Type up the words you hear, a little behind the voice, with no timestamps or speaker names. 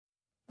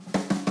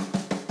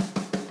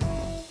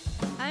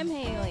I'm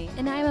Haley.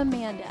 And I'm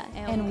Amanda.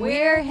 And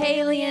we're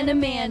Haley and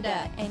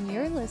Amanda. And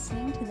you're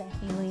listening to the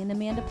Haley and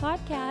Amanda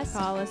podcast.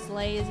 Call us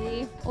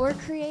lazy Or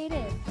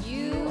creative.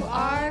 You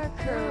are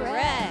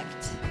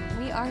correct.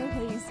 We are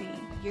lazy.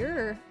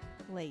 You're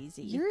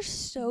lazy. You're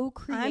so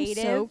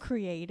creative. I'm so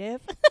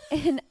creative.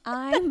 And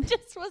I'm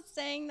just was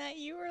saying that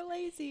you were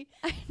lazy.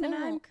 I know. And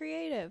I'm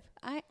creative.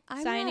 I'm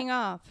Signing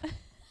off.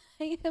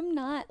 I am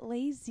not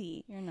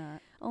lazy. You're not.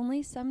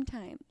 Only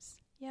sometimes.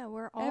 Yeah,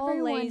 we're all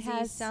Everyone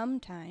lazy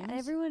sometimes.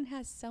 Everyone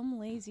has some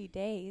lazy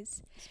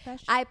days.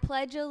 Especially. I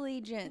pledge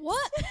allegiance.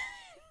 What?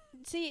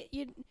 See,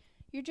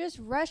 you're just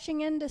rushing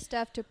into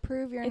stuff to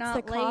prove you're It's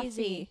not the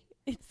lazy. coffee.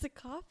 It's the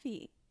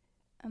coffee.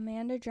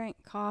 Amanda drank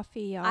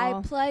coffee, y'all.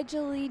 I pledge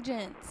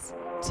allegiance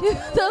to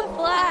the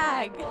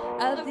flag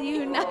of the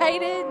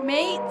United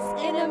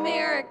Mates in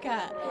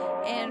America,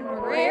 and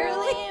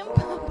rarely in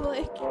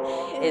public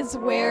is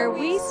where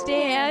we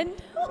stand.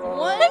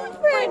 One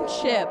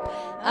friendship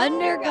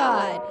under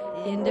God,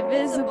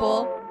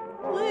 indivisible,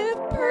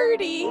 live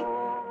purty,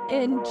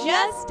 and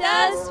just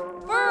us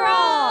for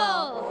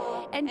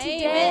all. And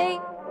today,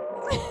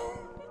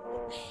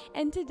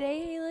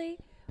 Haley,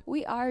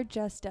 we are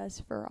just us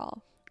for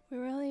all. We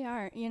really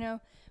are. You know,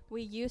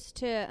 we used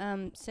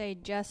to say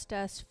just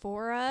us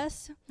for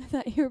us. I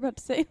thought you were about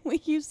to say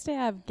we used to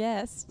have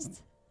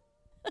guests.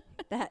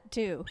 That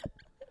too.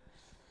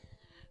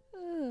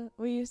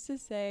 We used to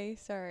say,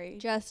 sorry.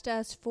 Just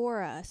us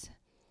for us.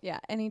 Yeah,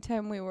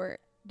 anytime we were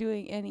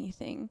doing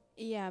anything.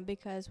 Yeah,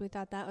 because we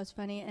thought that was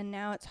funny. And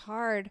now it's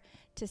hard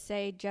to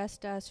say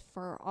just us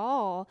for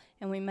all.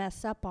 And we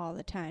mess up all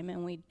the time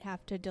and we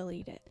have to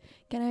delete it.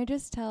 Can I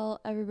just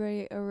tell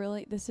everybody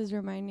this is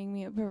reminding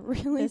me of a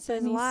really This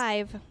is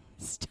live.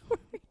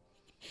 story.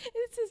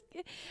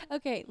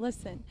 Okay,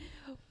 listen.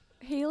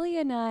 Haley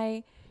and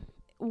I,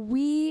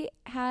 we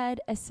had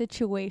a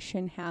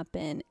situation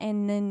happen,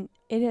 and then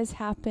it has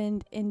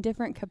happened in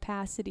different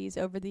capacities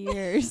over the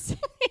years.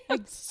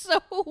 I'm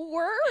so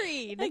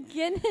worried.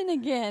 Again and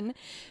again.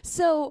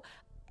 So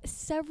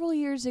several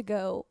years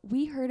ago,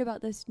 we heard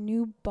about this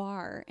new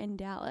bar in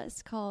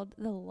Dallas called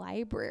the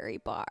Library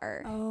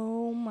Bar.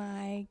 Oh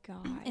my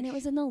gosh. And it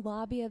was in the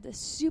lobby of this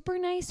super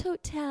nice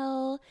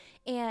hotel,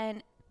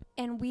 and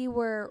we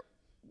were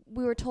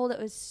told it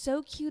was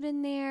so cute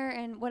in there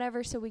and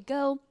whatever. So we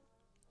go,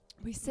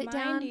 we sit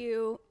down. Mind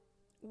you,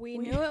 we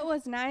knew it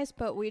was nice,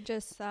 but we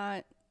just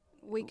thought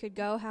we could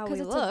go how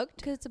we looked.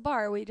 Because it's a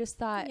bar. We just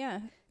thought.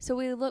 Yeah. So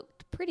we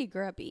looked pretty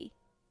grubby.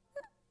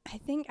 I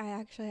think I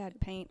actually had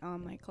paint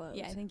on my clothes.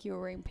 Yeah, I think you were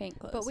wearing paint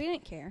clothes. But we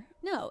didn't care.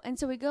 No. And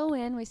so we go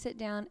in, we sit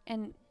down,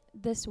 and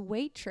this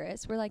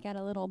waitress, we're like at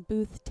a little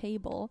booth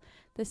table.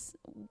 This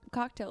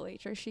cocktail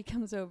waitress, she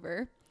comes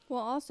over.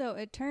 Well, also,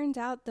 it turns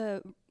out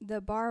the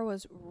bar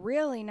was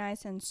really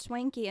nice and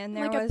swanky, and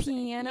there like was a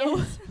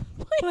piano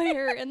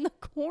player in the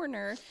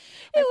corner.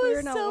 It we was were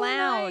in a so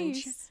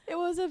lounge. Nice. It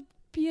was a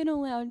piano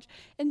lounge.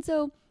 And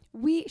so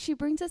she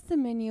brings us the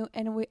menu,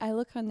 and I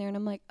look on there, and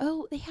I'm like,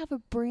 oh, they have a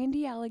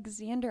Brandy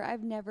Alexander.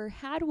 I've never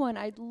had one.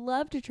 I'd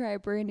love to try a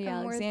Brandy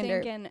Alexander.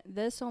 We're thinking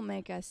this will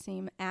make us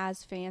seem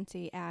as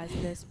fancy as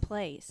this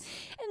place.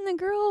 And the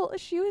girl,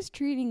 she was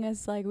treating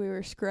us like we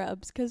were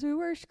scrubs, because we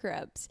were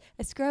scrubs.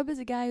 A scrub is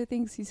a guy who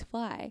thinks he's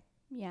fly.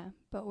 Yeah,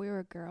 but we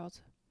were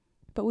girls.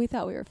 But we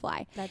thought we were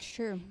fly. That's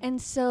true. And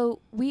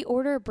so we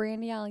order a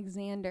Brandy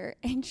Alexander,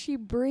 and she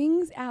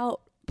brings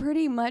out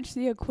pretty much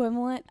the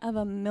equivalent of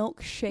a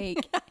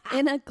milkshake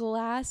in a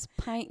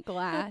pint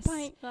glass. A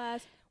pint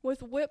glass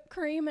with whipped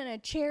cream and a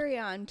cherry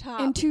on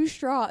top. And 2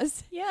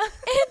 straws. Yeah.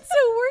 And so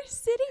we're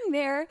sitting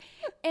there,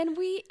 and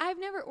I've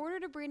never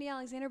ordered a Brandy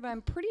Alexander, but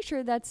I'm pretty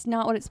sure that's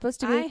not what it's supposed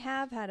to be. I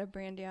have had a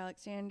Brandy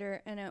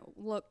Alexander, and it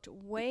looked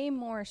way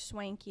more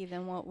swanky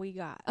than what we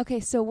got. Okay,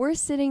 so we're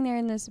sitting there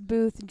in this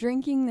booth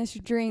drinking this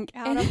drink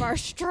out of our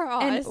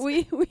straws.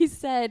 And we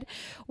said,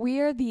 we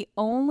are the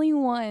only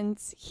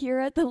ones here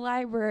at the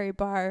Library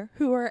Bar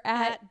who are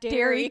at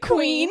Dairy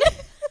Queen.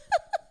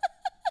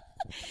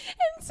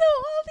 And so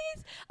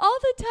all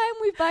the time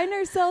we find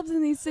ourselves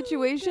in these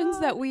situations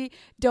that we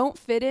don't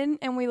fit in,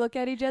 and we look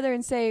at each other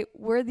and say,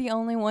 we're the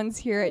only ones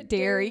here at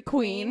Dairy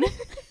Queen. I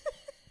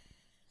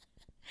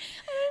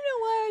don't know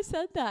why I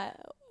said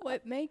that.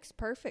 What makes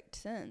perfect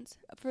sense.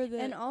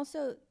 And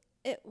also,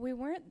 we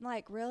weren't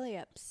like really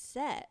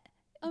upset.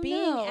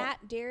 Being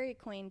at Dairy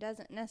Queen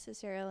doesn't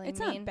necessarily mean... It's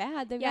not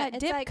bad. They've got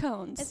dip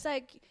cones. It's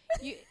like...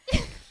 you.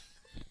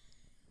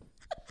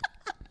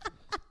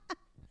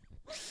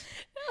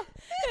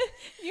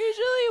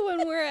 Usually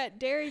when we're at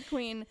Dairy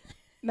Queen,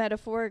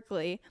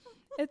 metaphorically,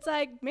 it's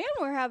like, man,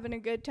 we're having a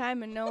good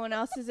time and no one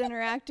else is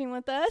interacting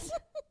with us.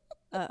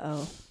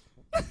 Uh-oh.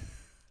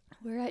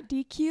 We're at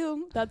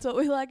DQ. That's what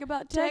we like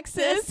about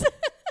Texas.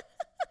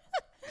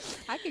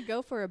 I could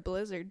go for a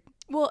blizzard.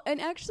 Well,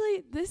 and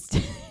actually, this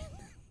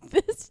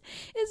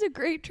is a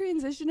great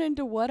transition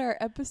into what our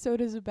episode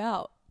is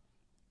about.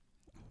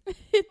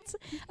 It's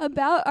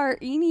about our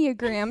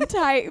Enneagram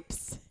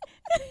types.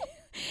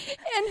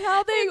 And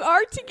how they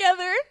are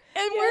together.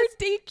 And we're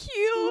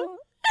DQ.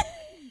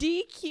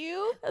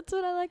 DQ? That's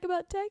what I like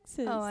about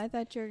Texas. Oh, I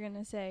thought you were going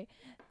to say,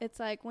 it's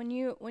like when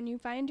you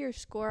find your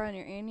score on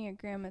your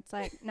Enneagram, it's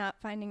like not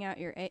finding out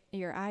your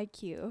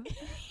IQ.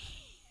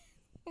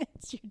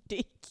 It's your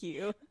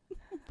DQ.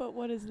 But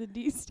what does the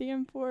D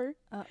stand for?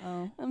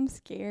 Uh-oh. I'm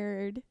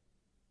scared.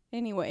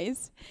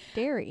 Anyways.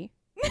 Dairy.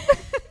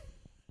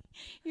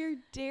 Your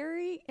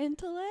dairy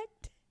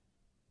intellect?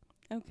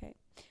 Okay.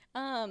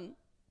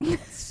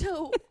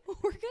 So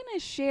we're going to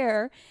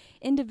share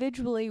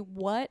individually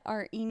what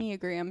our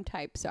Enneagram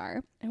types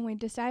are. And we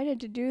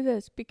decided to do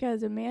this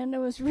because Amanda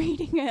was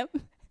reading it.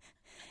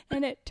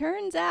 And it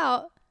turns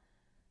out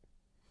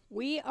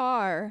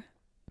we're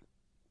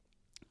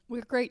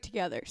great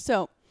together.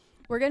 So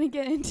we're going to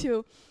get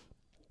into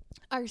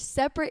our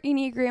separate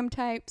Enneagram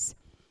types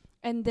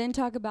and then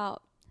talk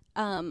about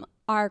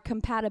our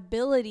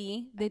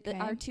compatibility,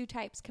 our two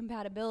types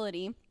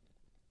compatibility.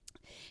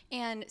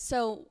 And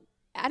so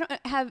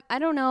I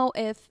don't know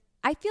if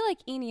I feel like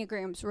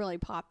Enneagram's really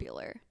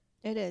popular.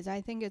 It is.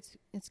 I think it's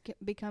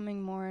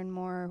becoming more and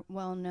more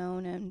well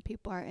known, and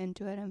people are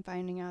into it and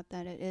finding out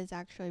that it is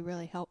actually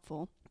really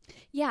helpful.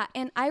 Yeah,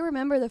 and I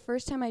remember the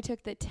first time I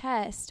took the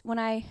test, when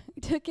I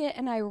took it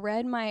and I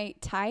read my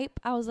type,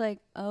 I was like,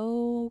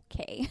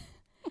 okay.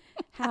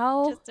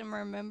 How? I just am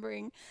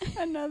remembering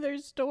another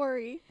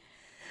story.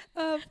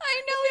 I know what you're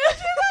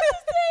about to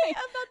say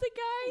about the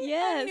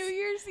guy on New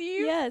Year's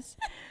Eve. Yes.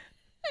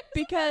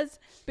 Because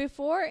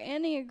before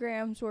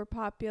Enneagrams were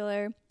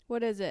popular,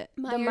 what is it?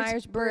 The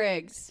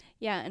Myers-Briggs.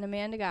 Yeah, and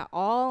Amanda got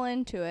all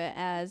into it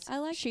as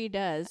she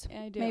does.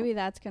 I do. Maybe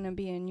that's going to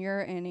be in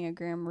your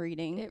Enneagram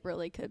reading. It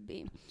really could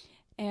be.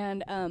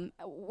 And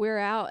we're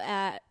out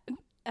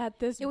at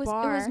this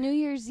bar. It was New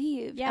Year's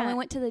Eve. Yeah. And we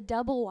went to the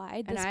Double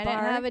Wide, this and I bar.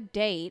 didn't have a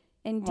date.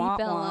 In Deep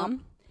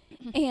Ellum.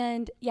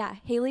 And, yeah,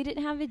 Haley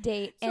didn't have a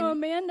date. So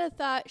Amanda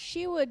thought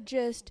she would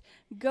just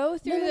go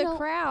through the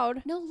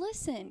crowd. No,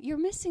 listen. You're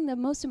missing the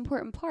most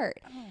important part.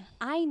 Oh.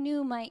 I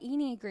knew my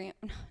Enneagram.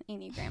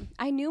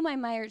 I knew my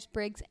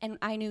Myers-Briggs, and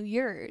I knew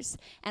yours.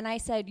 And I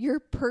said, your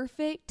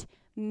perfect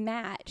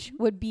match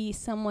would be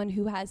someone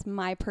who has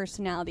my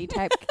personality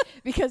type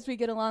because we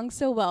get along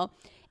so well.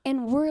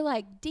 And we're,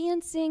 like,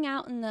 dancing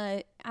out in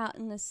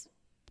this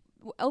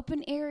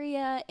open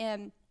area,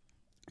 and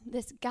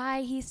this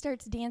guy, he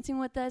starts dancing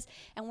with us,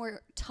 and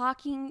we're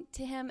talking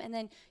to him, and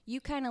then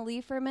you kind of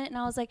leave for a minute, and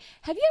I was like,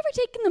 have you ever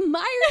taken the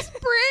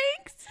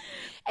Myers-Briggs?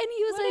 And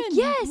he was like,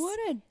 yes. What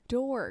a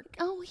dork.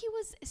 Oh, he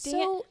was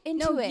so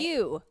into it.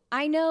 You.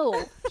 I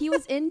know. He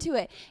was into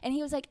it. And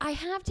he was like, I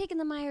have taken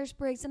the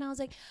Myers-Briggs. And I was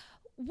like,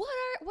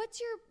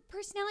 what's your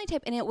personality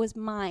type? And it was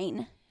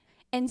mine.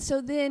 And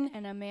so then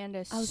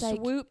Amanda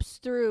swoops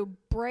through,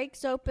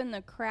 breaks open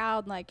the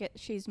crowd like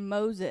she's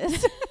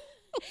Moses.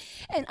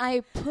 And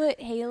I put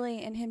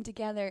Haley and him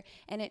together,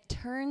 and it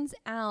turns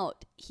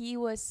out he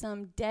was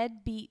some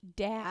deadbeat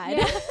dad.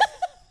 Yeah.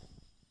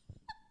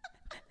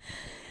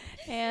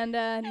 And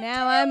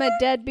now I'm a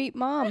deadbeat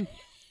mom.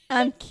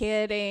 I'm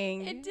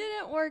kidding. It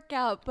didn't work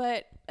out,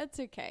 but that's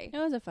okay. It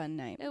was a fun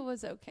night. It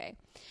was okay.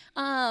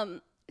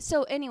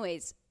 So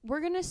anyways,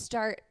 we're going to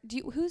start.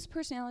 Whose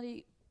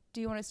personality do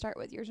you want to start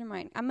with, yours or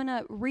mine? I'm going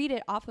to read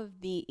it off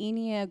of the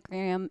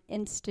Enneagram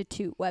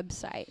Institute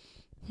website.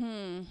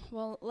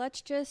 Well,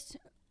 let's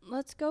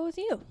go with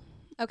you.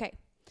 Okay.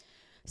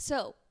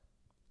 So,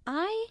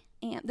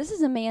 this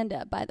is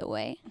Amanda, by the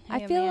way.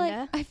 Hey,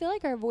 I feel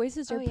like our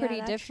voices are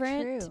pretty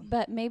different, true.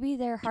 But maybe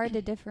they're hard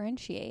to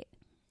differentiate.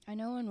 I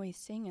know when we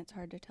sing, it's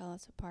hard to tell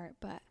us apart,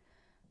 but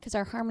because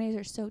our harmonies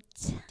are so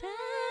tight.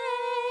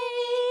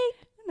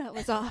 That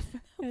was off.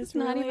 It's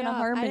not even a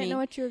harmony. I didn't know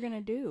what you were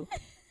gonna do,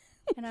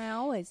 and I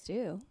always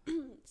do.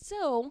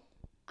 So,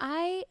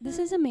 this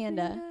is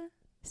Amanda.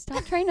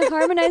 Stop trying to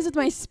harmonize with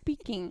my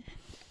speaking.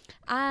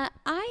 I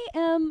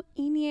am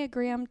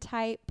Enneagram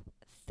type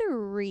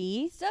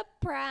 3.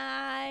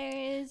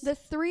 Surprise. The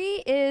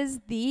 3 is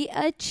the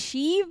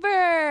achiever.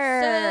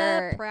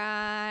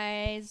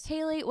 Surprise.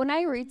 Haley, when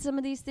I read some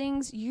of these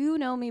things, you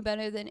know me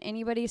better than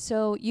anybody,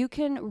 so you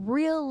can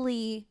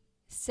really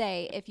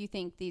say if you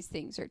think these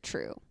things are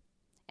true.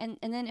 And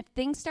then if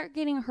things start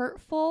getting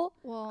hurtful,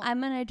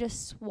 I'm going to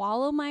just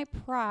swallow my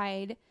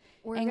pride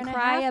and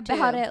cry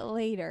about it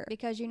later.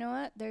 Because you know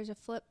what? There's a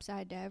flip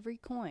side to every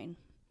coin.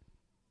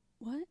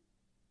 What?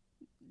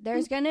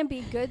 There's going to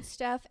be good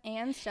stuff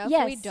and stuff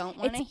we don't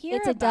want to hear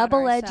about. It's a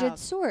double-edged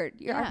sword.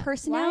 Our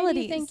personalities. Why do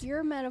you think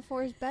your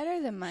metaphor is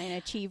better than mine,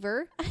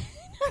 achiever?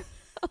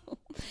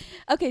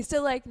 Okay,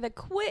 so like the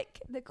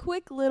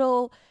quick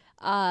little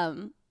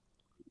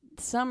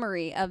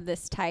summary of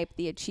this type,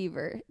 the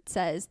achiever,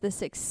 says the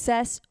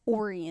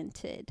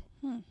success-oriented.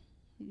 Do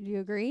you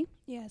agree?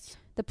 Yes.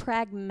 The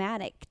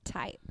pragmatic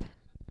type.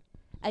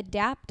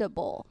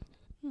 Adaptable.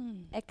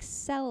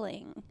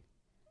 Excelling.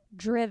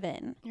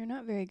 Driven. You're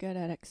not very good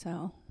at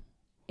Excel.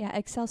 Yeah,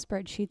 Excel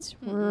spreadsheets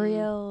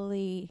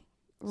really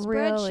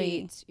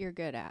Spreadsheets you're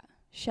good at.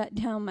 Shut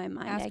down my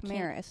mind. Ask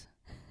Maris.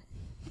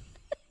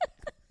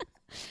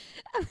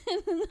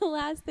 The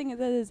last thing it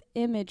says is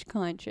image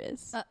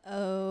conscious.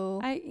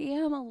 Uh-oh. I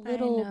am a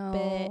little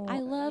bit. I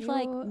love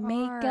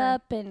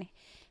makeup and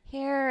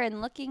hair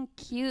and looking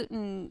cute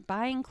and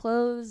buying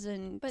clothes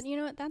and. But you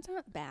know what? That's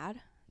not bad.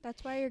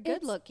 That's why you're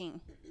good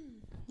looking.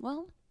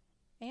 Well,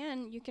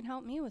 and you can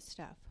help me with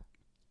stuff.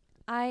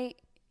 I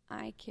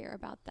care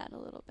about that a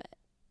little bit.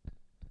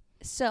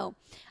 So,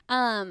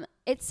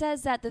 it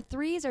says that the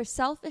 3s are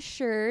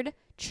self-assured,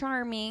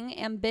 charming,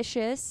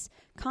 ambitious,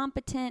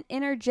 competent,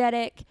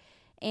 energetic,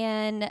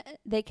 and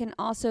they can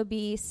also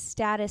be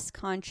status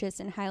conscious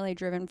and highly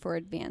driven for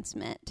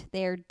advancement.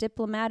 They are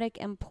diplomatic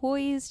and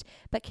poised,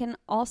 but can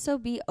also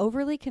be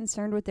overly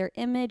concerned with their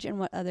image and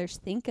what others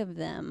think of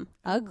them.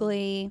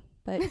 Ugly,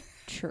 but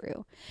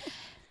true.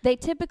 They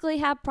typically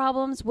have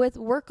problems with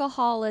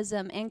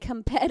workaholism and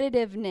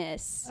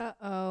competitiveness.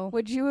 Uh-oh.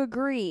 Would you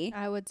agree?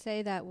 I would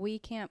say that we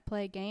can't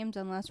play games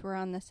unless we're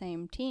on the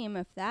same team,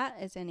 if that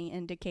is any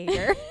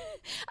indicator.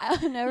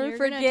 I'll never forget.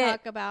 You're going to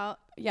talk about...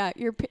 Yeah,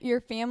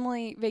 your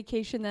family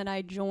vacation that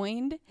I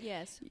joined.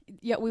 Yes.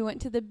 Yeah, we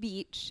went to the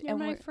beach. You're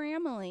my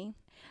family.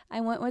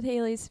 I went with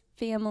Haley's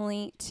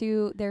family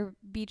to their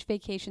beach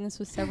vacation. This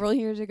was several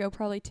years ago,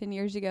 probably 10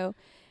 years ago.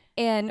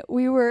 And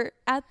we were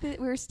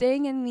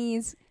staying in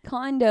these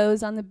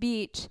condos on the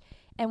beach,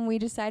 and we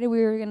decided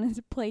we were going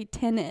to play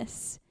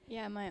tennis.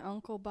 Yeah, my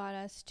uncle bought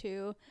us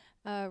 2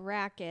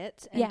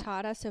 rackets and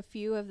taught us a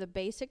few of the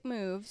basic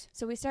moves.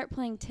 So we start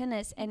playing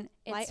tennis, and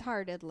it's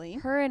lightheartedly,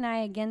 her and I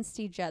against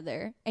each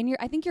other. And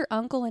I think your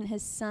uncle and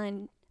his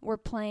son were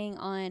playing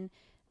on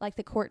like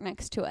the court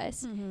next to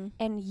us,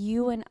 and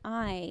you and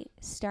I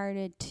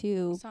started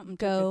to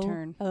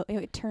turn. Oh,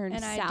 it turned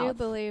and south. I do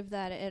believe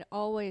that it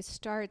always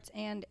starts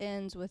and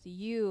ends with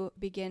you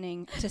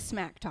beginning to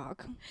smack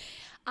talk.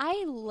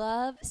 I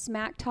love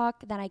smack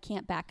talk that I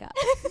can't back up.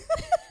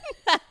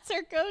 That's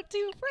her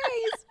go-to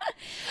phrase.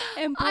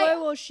 And boy,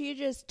 will she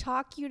just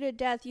talk you to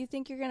death. You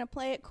think you're going to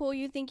play it cool.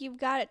 You think you've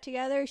got it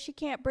together. She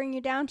can't bring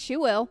you down. She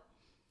will.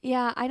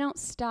 Yeah, I don't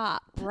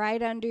stop.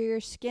 Right under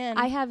your skin.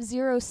 I have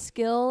zero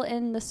skill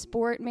in the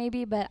sport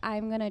maybe, but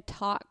I'm going to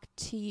talk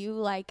to you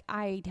like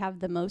I have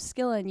the most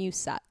skill and you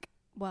suck.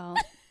 Well,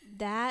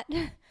 that,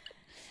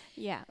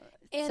 yeah.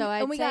 And, so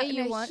I'd say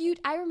you want...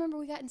 I remember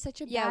we got in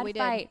such a bad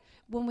fight.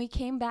 When we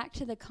came back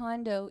to the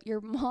condo,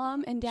 your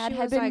mom and dad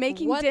had been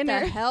making dinner.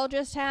 What the hell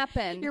just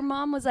happened? Your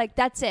mom was like,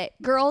 that's it.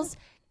 Girls...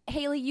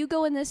 Haley, you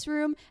go in this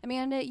room.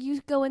 Amanda,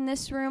 you go in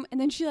this room.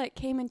 And then she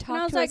came and talked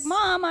to us. And I was like,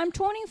 Mom, I'm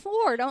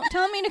 24. Don't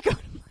tell me to go to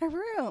my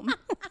room.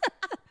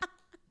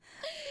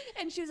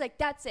 And she was like,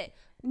 that's it.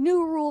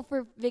 New rule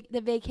for the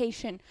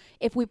vacation.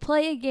 If we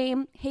play a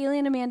game, Haley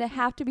and Amanda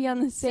have to be on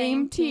the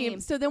same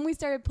team. So then we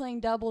started playing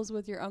doubles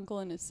with your uncle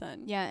and his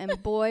son. Yeah,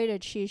 and boy,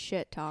 did she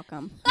shit talk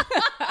them.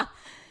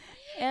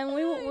 And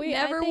we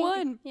never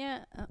won.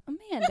 Yeah,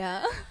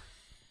 Amanda.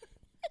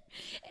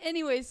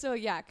 Anyway, so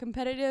yeah,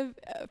 competitive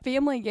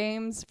family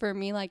games for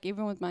me,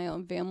 even with my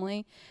own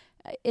family,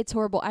 it's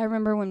horrible. I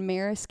remember when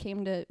Maris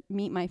came to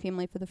meet my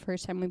family for the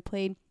first time, we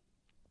played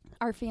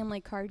our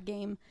family card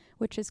game,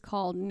 which is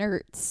called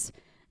Nerds,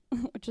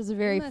 which is a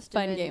very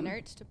fun game.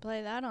 Nerds to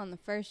play that on the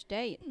first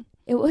date.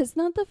 It was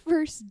not the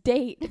first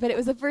date, but it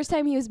was the first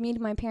time he was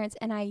meeting my parents,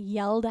 and I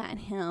yelled at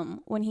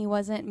him when he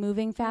wasn't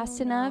moving fast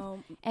enough.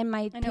 And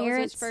my parents... it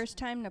was his first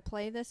time to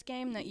play this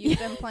game that you've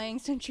been playing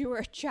since you were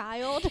a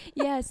child.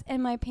 Yes,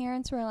 and my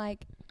parents were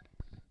like,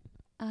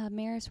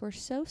 Maris, we're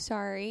so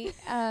sorry.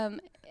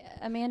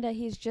 Amanda,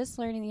 he's just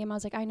learning the game. I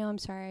was like, I know, I'm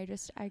sorry.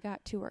 I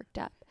got too worked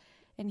up.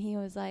 And he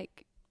was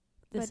like,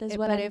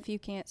 But if you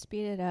can't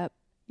speed it up,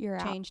 you're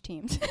out. Change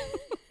teams.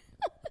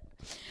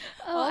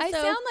 Also, I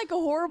sound like a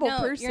horrible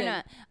person. You're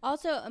not.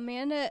 Also,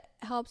 Amanda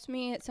helps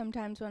me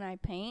sometimes when I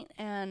paint,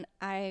 and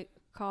I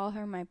call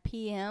her my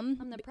PM.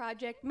 I'm the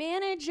project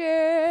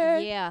manager.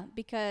 Yeah,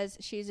 because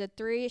she's a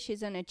 3.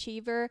 She's an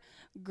achiever.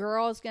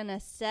 Girl's going to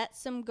set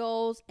some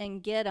goals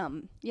and get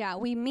them. Yeah,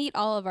 we meet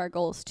all of our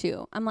goals,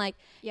 too. I'm like,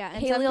 yeah,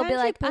 and Haley will be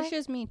like,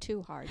 pushes me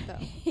too hard, though.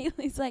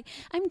 Haley's like,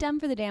 I'm done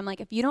for the day. I'm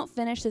like, if you don't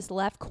finish this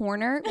left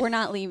corner, we're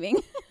not leaving.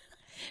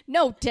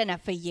 No dinner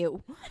for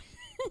you.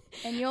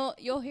 And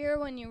you'll hear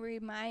when you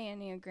read my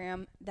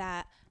Enneagram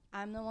that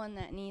I'm the one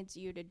that needs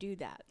you to do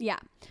that. Yeah.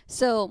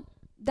 So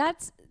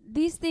that's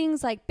these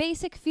things like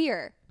basic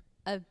fear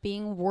of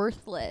being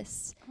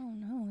worthless. Oh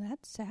no,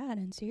 that's sad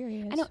and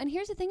serious. I know. And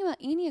here's the thing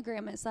about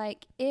Enneagram is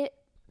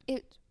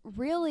it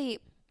really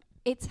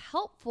it's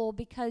helpful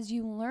because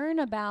you learn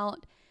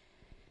about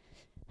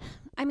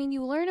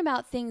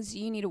things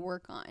you need to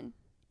work on,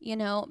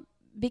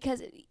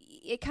 because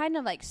it kind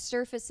of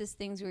surfaces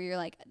things where you're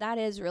like, that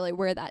is really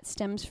where that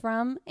stems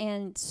from.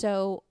 And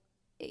so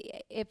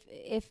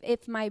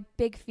if my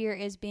big fear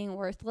is being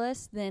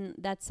worthless, then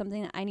that's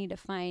something that I need to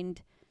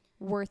find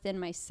worth in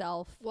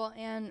myself. Well,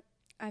 and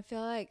I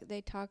feel like they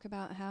talk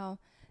about how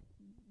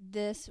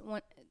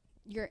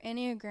your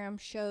Enneagram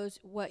shows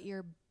what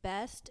your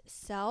best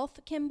self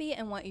can be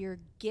and what your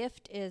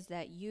gift is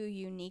that you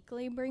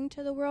uniquely bring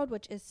to the world,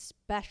 which is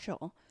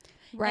special.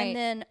 Right.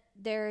 And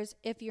then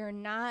if you're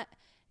not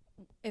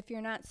if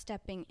you're not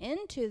stepping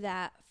into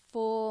that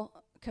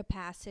full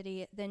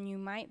capacity, then you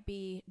might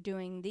be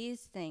doing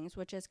these things,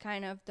 which is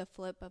kind of the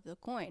flip of the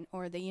coin,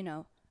 or the,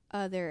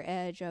 other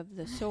edge of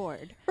the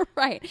sword.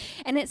 Right.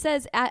 And it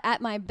says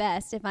at my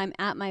best, if I'm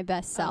at my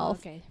best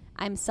self,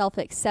 I'm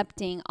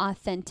self-accepting,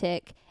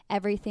 authentic,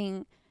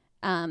 everything.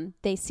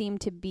 They seem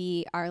to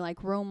be are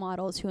like role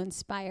models who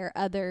inspire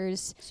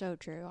others. So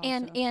true. Also.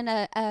 And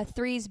a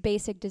 3's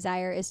basic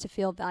desire is to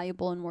feel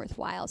valuable and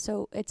worthwhile.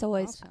 So it's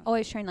always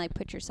trying to like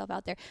put yourself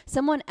out there.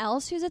 Someone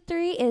else who's a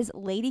 3 is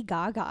Lady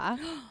Gaga.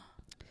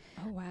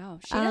 Oh wow,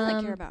 she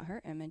doesn't care about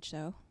her image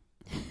though.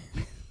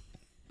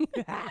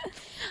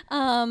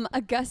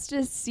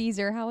 Augustus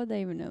Caesar. How would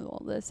they even know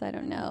all this? I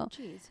don't know.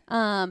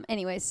 Jeez.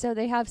 Anyways, so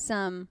they have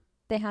some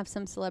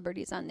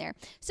celebrities on there.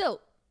 So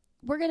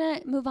we're going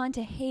to move on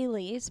to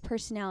Haley's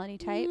personality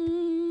type.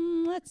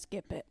 Let's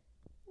skip it.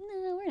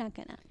 No, we're not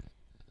going to.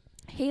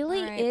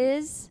 Haley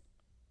is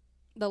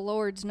the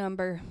Lord's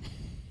number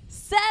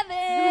 7.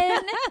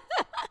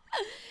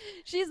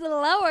 She's the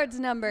Lord's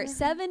number.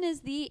 7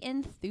 is the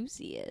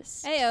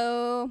enthusiast.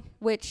 Heyo.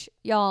 Which,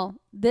 y'all,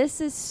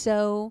 this is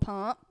so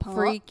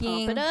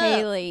freaking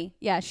Haley.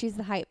 Yeah, she's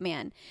the hype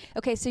man.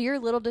 Okay, so your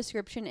little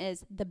description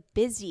is the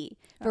busy,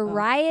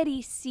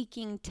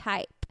 variety-seeking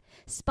type,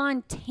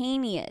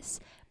 spontaneous,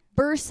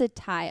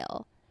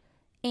 versatile,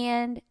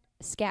 and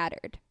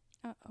scattered.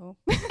 Uh-oh.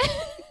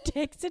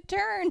 Takes a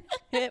turn.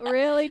 It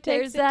really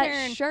takes a turn.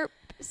 There's that sharp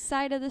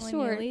side of the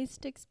sword. When you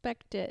least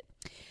expect it.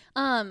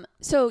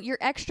 So you're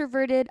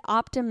extroverted,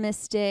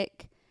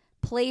 optimistic,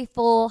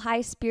 playful,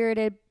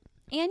 high-spirited,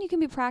 and you can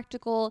be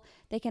practical.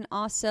 They can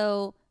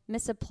also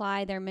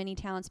misapply their many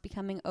talents,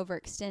 becoming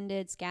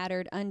overextended,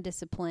 scattered,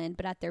 undisciplined.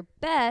 But at their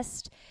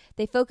best,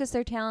 they focus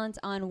their talents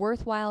on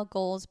worthwhile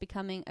goals,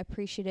 becoming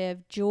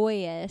appreciative,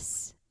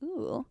 joyous,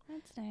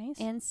 that's nice,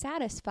 and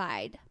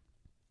satisfied.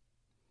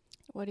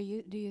 What do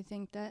you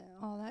think that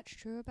all that's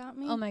true about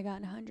me? Oh my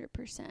God, 100%.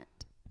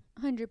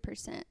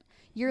 100%.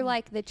 You're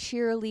like the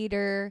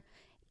cheerleader.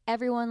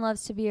 Everyone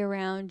loves to be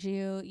around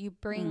you. You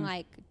bring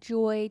like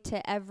joy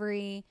to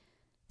every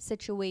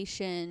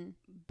situation.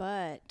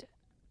 But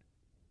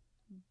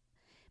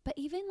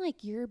even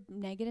like your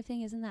negative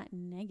thing isn't that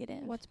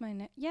negative. What's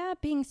my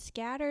being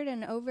scattered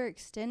and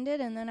overextended,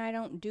 and then I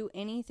don't do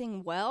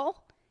anything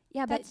well.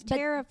 Yeah, that's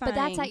terrifying. But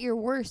that's at your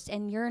worst,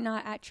 and you're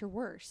not at your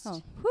worst.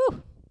 Oh,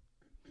 whew.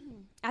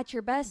 At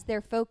your best,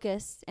 they're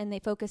focused, and they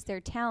focus their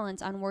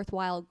talents on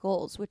worthwhile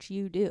goals, which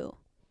you do.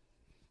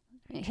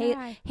 Haley,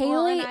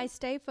 and I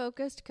stay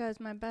focused because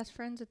my best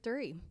friend's a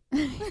 3.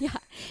 Yeah,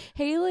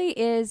 Haley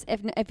is.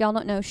 If y'all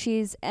don't know,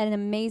 she's an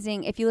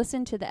amazing. If you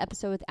listen to the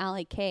episode with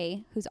Allie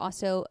Kay, who's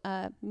also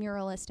a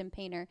muralist and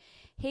painter,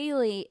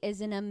 Haley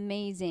is an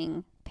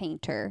amazing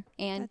painter,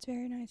 and that's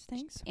very nice.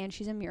 Thanks. And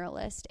she's a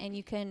muralist, and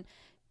you can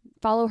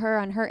follow her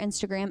on her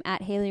Instagram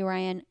at Haley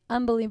Ryan.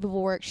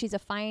 Unbelievable work. She's a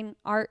fine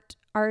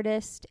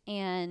artist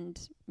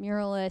and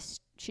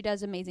muralist. She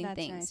does amazing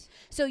things. Nice.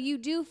 So you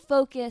do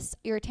focus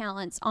your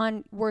talents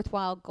on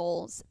worthwhile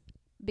goals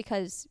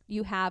because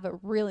you have a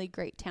really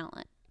great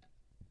talent.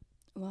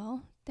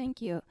 Well, thank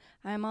you.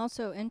 I'm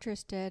also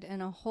interested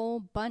in a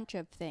whole bunch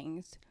of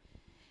things.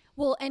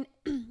 Well, and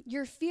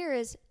your fear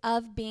is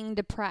of being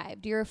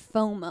deprived. You're a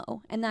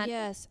FOMO, and that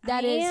is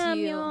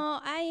you.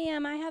 Y'all. I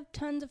am. I have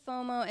tons of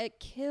FOMO. It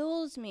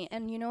kills me.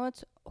 And you know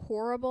what's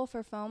horrible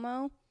for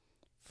FOMO?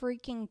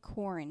 Freaking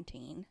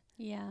quarantine.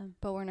 Yeah.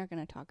 But we're not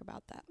going to talk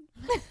about that.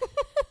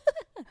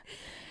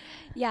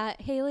 Yeah,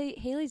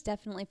 Haley's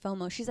definitely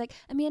FOMO. She's like,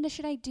 Amanda,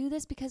 should I do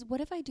this? Because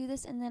what if I do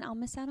this and then I'll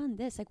miss out on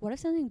this? Like, what if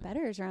something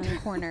better is around the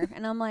corner?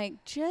 And I'm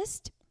like,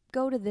 just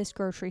go to this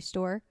grocery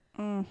store.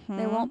 Mm-hmm.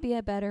 There won't be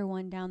a better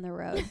one down the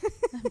road.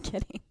 I'm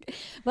kidding.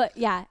 But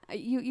yeah,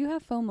 you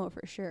have FOMO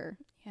for sure.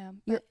 Yeah.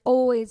 You're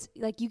always,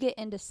 like, you get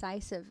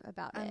indecisive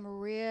about it. I'm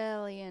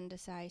really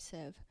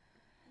indecisive.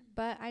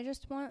 But I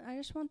just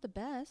want the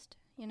best,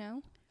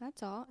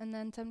 That's all. And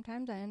then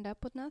sometimes I end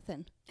up with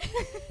nothing.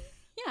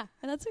 Yeah,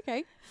 and that's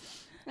okay.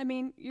 I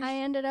mean, I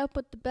ended up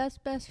with the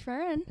best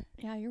friend.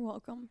 Yeah, you're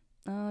welcome.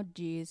 Oh,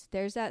 geez.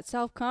 There's that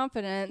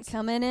self-confidence.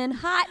 Coming in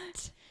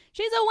hot.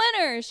 She's a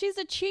winner. She's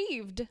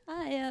achieved.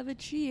 I have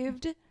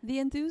achieved the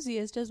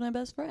enthusiast as my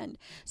best friend.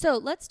 So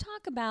let's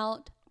talk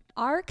about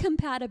our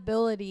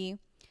compatibility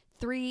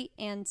 3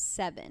 and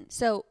 7.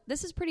 So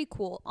this is pretty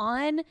cool.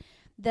 On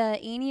the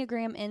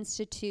Enneagram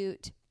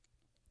Institute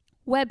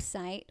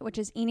website, which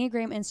is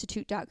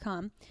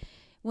enneagraminstitute.com,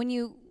 when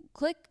you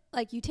click,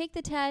 like, you take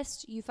the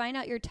test, you find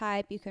out your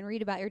type, you can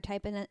read about your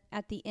type, and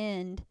at the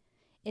end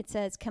it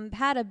says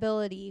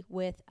compatibility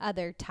with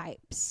other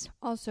types.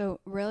 Also,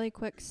 really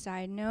quick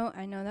side note,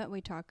 I know that we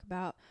talk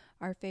about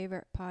our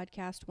favorite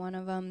podcast, one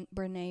of them,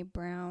 Brene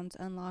Brown's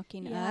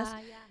Unlocking Us.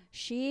 Yeah.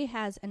 She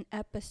has an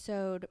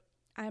episode,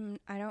 I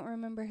don't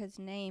remember his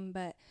name,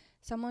 but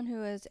someone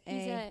who is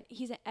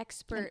he's an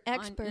expert on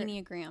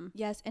Enneagram.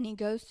 Yes, and he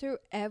goes through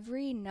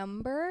every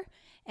number,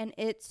 and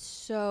it's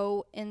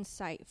so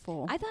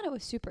insightful. I thought it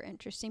was super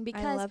interesting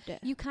because I loved it.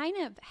 You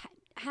kind of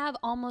have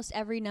almost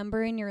every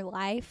number in your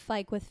life,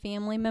 like with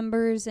family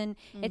members. And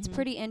it's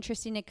pretty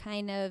interesting to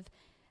kind of,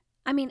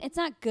 I mean, it's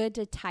not good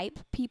to type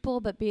people,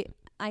 but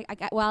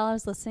while I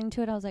was listening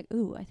to it, I was like,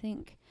 ooh, I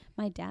think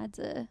my dad's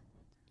a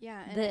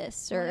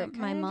this, or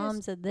my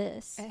mom's a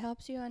this. It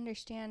helps you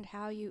understand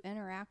how you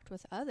interact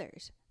with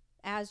others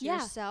as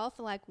yourself.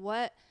 Like,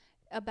 what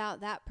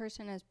about that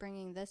person is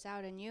bringing this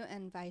out in you,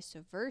 and vice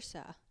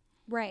versa.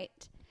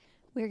 Right.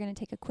 We're going to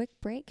take a quick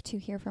break to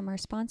hear from our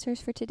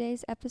sponsors for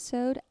today's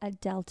episode,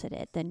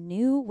 Adele-Did-It, the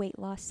new weight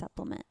loss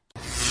supplement.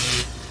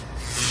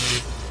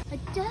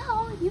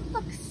 Adele, you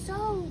look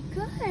so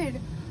good.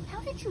 How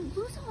did you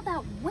lose all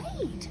that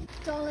weight?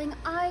 Darling,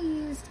 I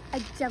used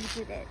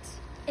Adele-Did-It,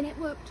 and it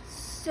worked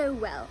so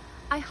well.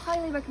 I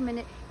highly recommend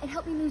it. It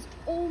helped me lose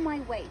all my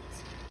weight.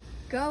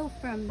 Go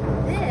from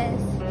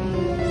this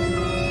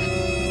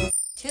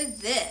to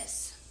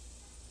this.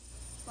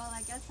 Well,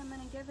 I guess I'm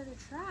going to give it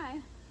a try.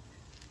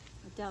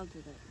 Adele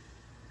did it.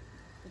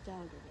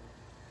 Adele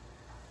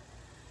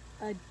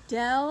did it.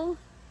 Adele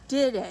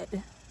did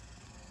it.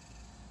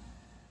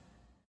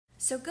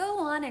 So go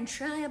on and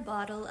try a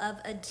bottle of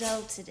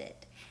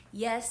Adele-Did-It.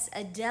 Yes,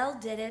 Adele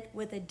did it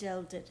with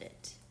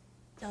Adele-Did-It.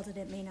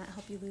 Adele-Did-It may not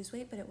help you lose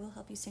weight, but it will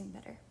help you sing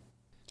better.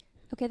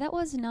 Okay, that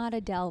was not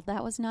Adele.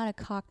 That was not a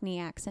Cockney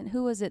accent.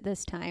 Who was it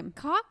this time?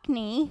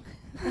 Cockney?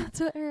 That's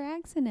what her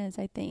accent is,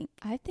 I think.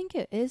 I think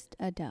it is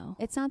Adele.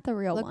 It's not the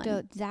real Looked one.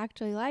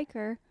 exactly like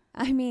her.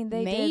 I mean,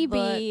 they maybe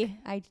did look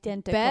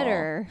identical.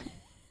 Better.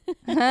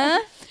 Huh?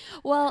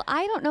 Well,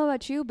 I don't know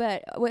about you,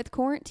 but with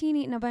quarantine,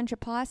 eating a bunch of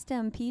pasta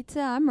and pizza,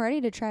 I'm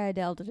ready to try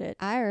Adele-Did-It.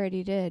 I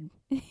already did.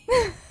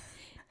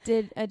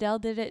 Did Adele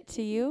did it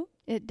to you?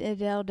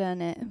 Adele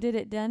done it. Did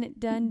it done it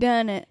done?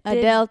 Done it.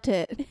 Adele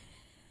it.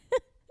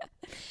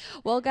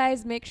 Well,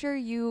 guys, make sure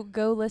you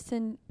go watch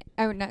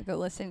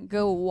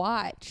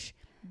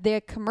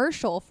the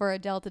commercial for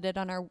Adele-Did-It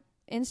on our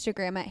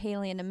Instagram at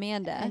Haley and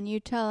Amanda. And you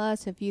tell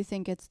us if you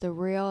think it's the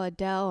real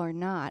Adele or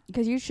not.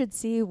 Because you should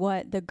see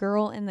what the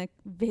girl in the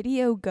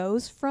video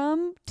goes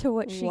from to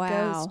what she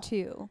goes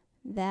to.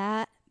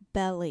 That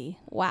belly.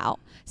 Wow.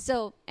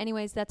 So,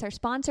 anyways, that's our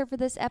sponsor for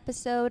this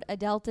episode,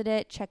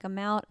 Adele-Did-It. Check them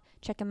out.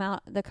 Check them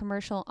out, the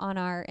commercial on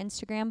our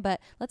Instagram. But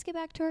let's get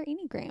back to our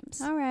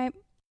Enneagrams. All right.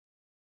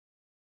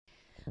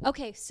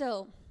 Okay,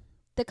 so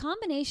the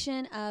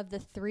combination of the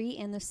 3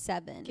 and the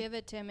 7. Give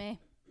it to me.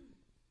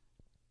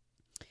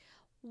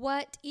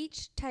 What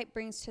each type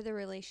brings to the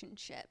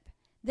relationship.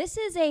 This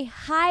is a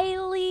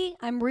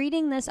I'm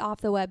reading this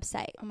off the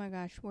website. Oh my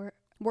gosh, we're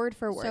word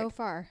for word. So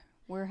far,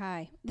 we're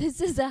high.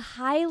 This is a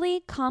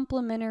highly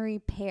complementary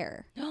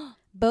pair.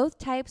 Both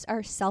types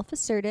are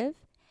self-assertive,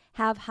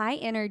 have high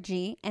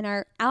energy, and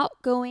are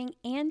outgoing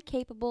and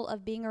capable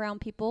of being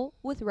around people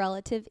with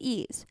relative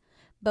ease.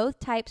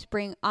 Both types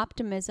bring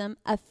optimism,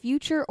 a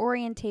future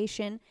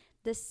orientation,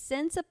 the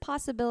sense of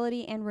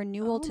possibility and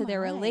renewal to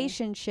their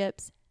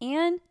relationships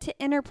and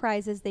to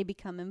enterprises they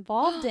become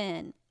involved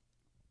in.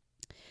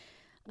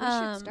 We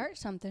should start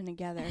something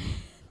together.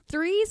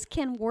 3s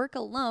can work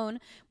alone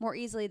more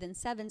easily than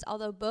 7s,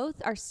 although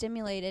both are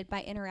stimulated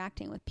by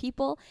interacting with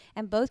people,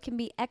 and both can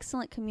be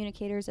excellent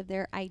communicators of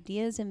their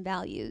ideas and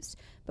values.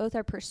 Both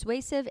are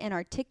persuasive and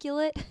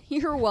articulate.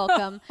 You're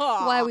welcome.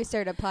 Why we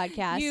started a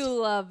podcast. You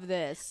love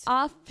this.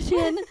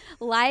 Often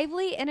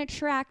lively and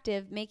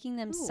attractive, making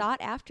them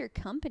sought after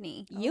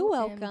company. You're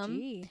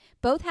welcome.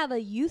 Both have a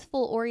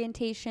youthful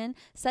orientation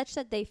such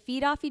that they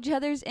feed off each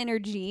other's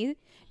energy.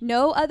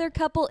 No other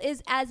couple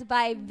is as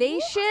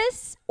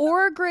vivacious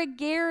or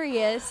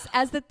gregarious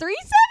as the 3-7 couple.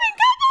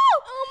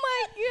 Oh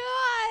my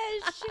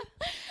gosh.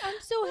 I'm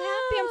so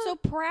happy. I'm so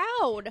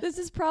proud. This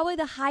is probably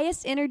the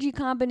highest energy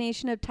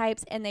combination of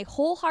types, and they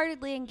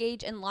wholeheartedly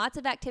engage in lots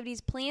of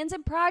activities, plans,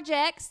 and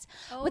projects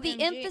with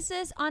the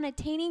emphasis on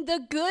attaining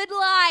the good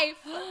life.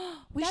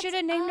 We should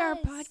have named our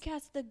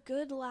podcast The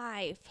Good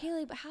Life.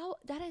 Haley, but how?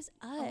 That is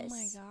us. Oh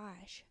my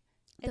gosh.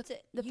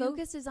 The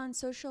focus is on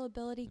social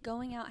ability,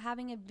 going out,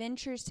 having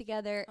adventures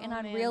together, and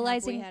on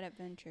realizing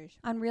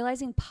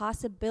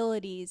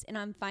possibilities, and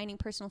on finding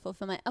personal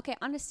fulfillment. Okay,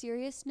 on a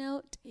serious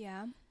note.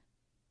 Yeah.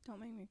 Don't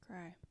make me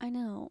cry. I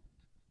know.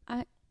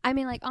 I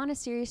mean, like, on a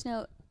serious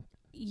note,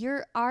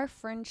 our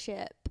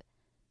friendship.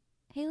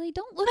 Haley,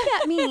 don't look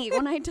at me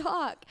when I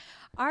talk.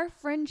 Our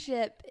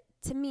friendship,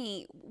 to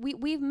me,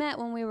 we've met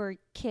when we were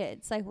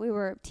kids. Like, we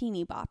were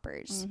teeny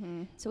boppers.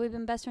 Mm-hmm. So we've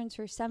been best friends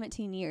for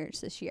 17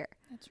 years this year.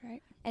 That's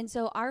right. And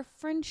so our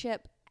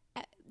friendship,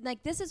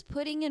 like, this is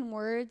putting in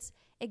words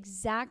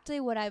exactly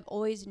what I've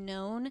always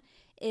known,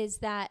 is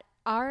that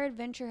our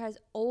adventure has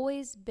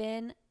always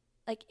been,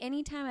 like,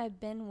 anytime I've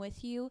been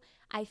with you,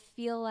 I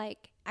feel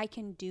like I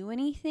can do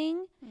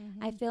anything.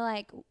 Mm-hmm. I feel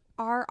like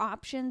our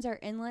options are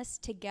endless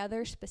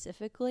together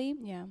specifically.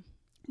 Yeah.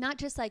 Not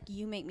just like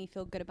you make me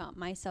feel good about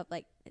myself,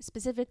 like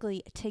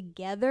specifically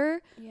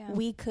together,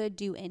 we could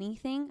do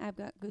anything. I've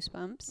got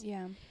goosebumps.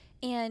 Yeah.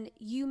 And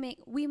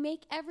we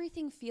make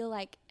everything feel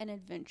like an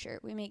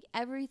adventure. We make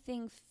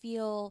everything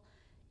feel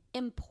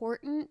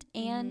important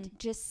and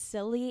just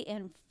silly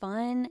and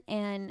fun.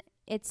 And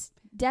it's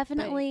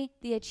definitely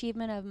the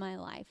achievement of my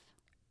life.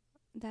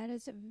 That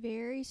is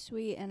very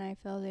sweet, and I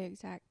feel the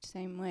exact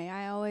same way.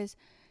 I always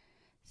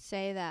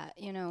say that,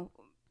 you know,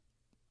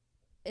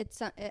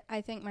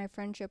 I think my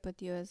friendship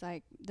with you is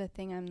like the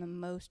thing I'm the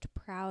most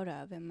proud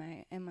of in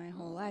my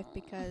whole life,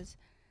 because,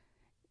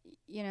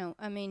 you know,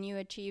 I mean, you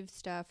achieve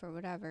stuff or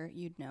whatever,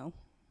 you'd know.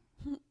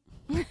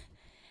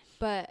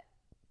 But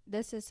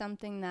this is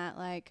something that,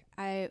 like,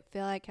 I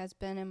feel like has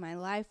been in my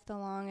life the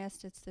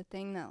longest. It's the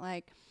thing that,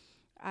 like,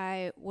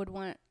 I would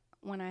want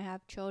when I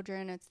have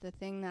children. It's the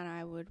thing that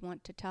I would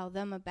want to tell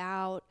them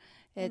about.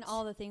 And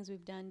all the things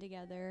we've done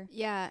together.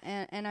 Yeah,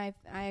 and I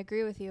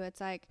agree with you.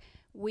 It's like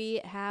we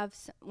have,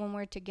 when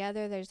we're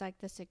together, there's like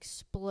this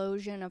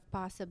explosion of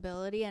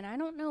possibility, and I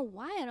don't know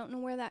why. I don't know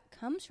where that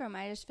comes from.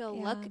 I just feel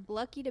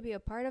lucky to be a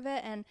part of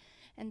it, and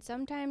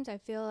sometimes I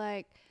feel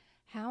like,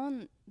 how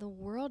in the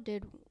world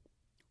did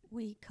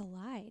we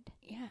collide?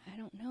 Yeah, I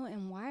don't know.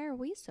 And why are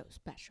we so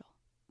special?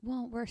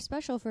 Well, we're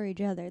special for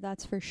each other,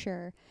 that's for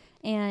sure.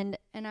 And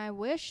I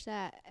wish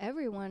that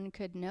everyone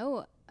could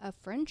know a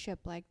friendship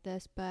like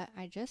this, but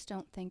I just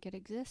don't think it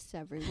exists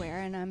everywhere,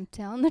 and I'm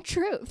telling the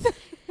truth.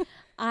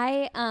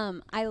 I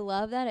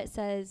love that it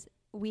says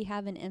we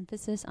have an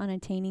emphasis on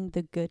attaining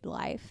the good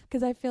life,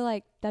 because I feel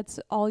like that's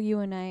all you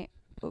and I,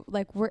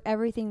 like,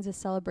 everything's a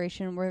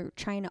celebration. We're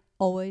trying to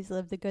always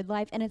live the good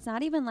life, and it's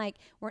not even like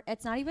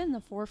it's not even in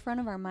the forefront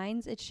of our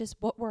minds. It's just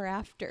what we're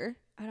after.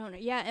 I don't know.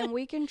 Yeah, and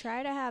we can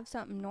try to have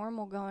something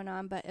normal going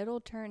on, but it'll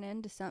turn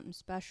into something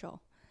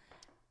special.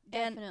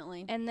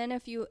 Definitely. And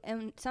then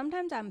and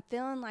sometimes I'm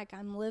feeling like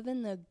I'm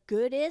living the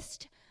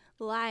goodest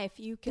life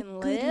you can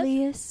live.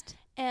 Goodliest.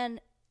 And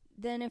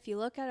then if you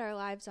look at our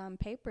lives on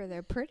paper,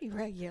 they're pretty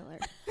regular.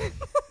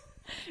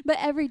 But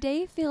every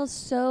day feels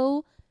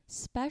so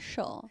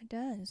special. It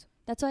does.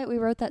 That's why we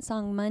wrote that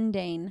song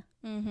Mundane.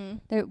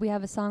 Mm-hmm. We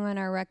have a song on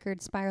our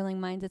record, Spiraling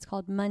Minds. It's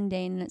called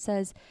Mundane, and it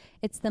says,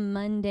 it's the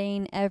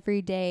mundane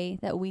every day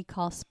that we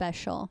call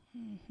special.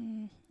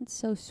 Mm-hmm. It's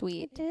so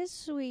sweet. It is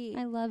sweet.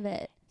 I love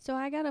it. So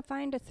I got to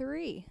find a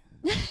 3.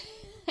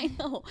 I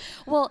know.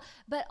 Well,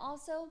 but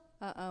also...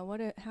 how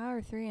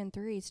are 3 and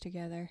 3s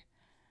together?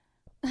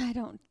 I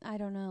don't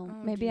know.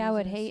 Oh, Maybe Jesus. I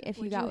would hate if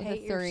you got with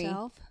hate a 3.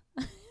 Yourself?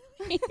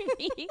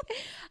 Maybe.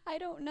 I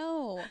don't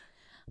know.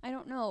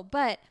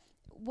 But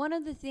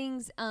one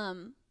thing I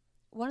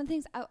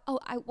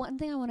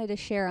wanted to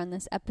share on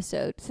this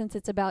episode, since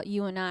it's about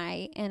you and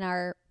I and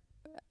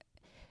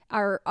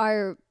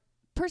our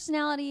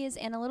personalities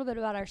and a little bit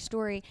about our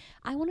story,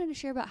 I wanted to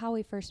share about how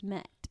we first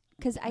met,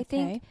 because I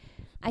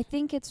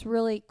think it's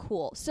really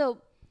cool. So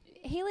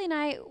Haley and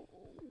I,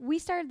 we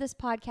started this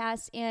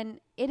podcast, and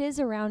it is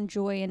around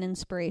joy and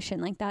inspiration.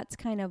 Like, that's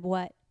kind of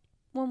what,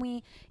 when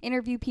we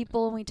interview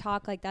people and we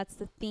talk, like, that's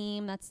the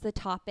theme, that's the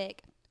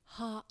topic.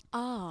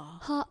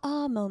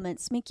 Ha-ah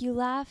moments make you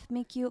laugh,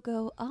 make you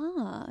go,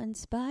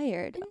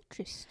 inspired.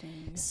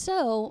 Interesting.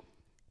 So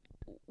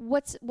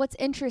what's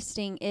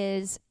interesting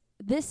is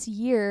this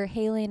year,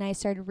 Haley and I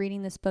started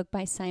reading this book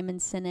by Simon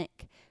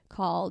Sinek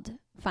called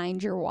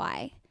Find Your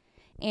Why,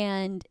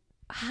 and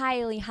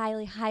highly,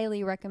 highly,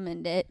 highly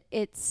recommend it.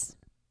 It's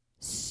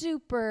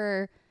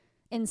super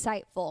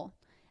insightful,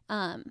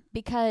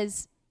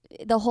 because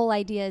the whole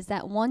idea is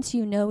that once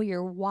you know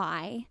your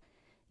why,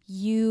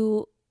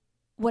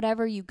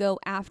 whatever you go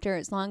after,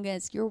 as long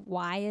as your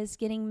why is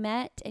getting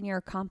met and you're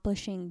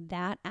accomplishing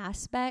that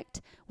aspect,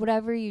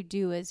 whatever you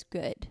do is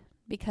good,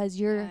 because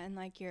and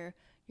like your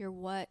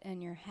what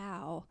and your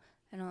how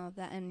and all of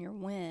that and your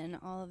when,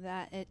 all of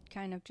that, it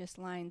kind of just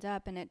lines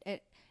up, and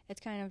it's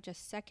kind of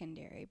just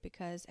secondary,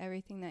 because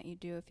everything that you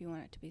do, if you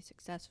want it to be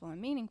successful and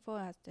meaningful,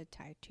 has to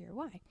tie to your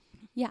why.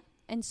 Yeah.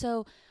 And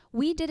so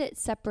we did it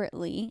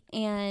separately,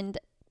 and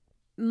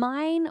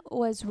mine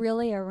was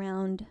really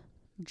around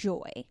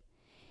joy.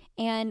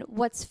 And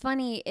what's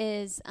funny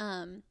is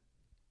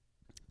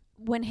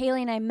when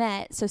Haley and I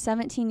met, so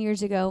 17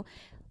 years ago,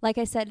 like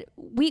I said,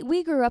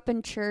 we grew up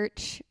in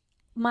church.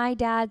 My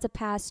dad's a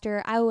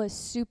pastor. I was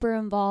super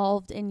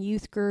involved in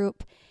youth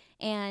group.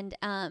 And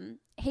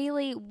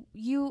Haley,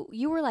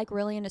 you were like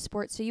really into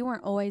sports, so you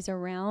weren't always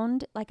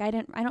around. Like, I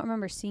don't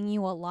remember seeing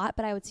you a lot,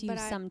 but I would see you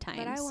sometimes.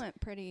 But I went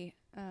pretty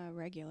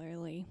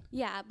regularly.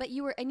 Yeah, but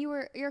you're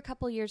a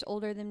couple years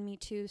older than me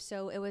too,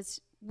 so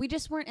we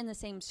just weren't in the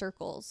same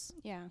circles.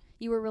 Yeah.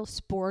 You were real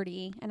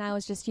sporty, and I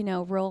was just,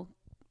 real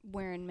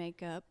wearing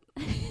makeup.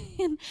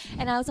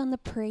 and I was on the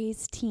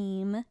praise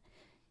team.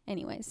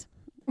 Anyways.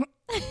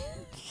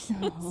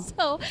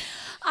 So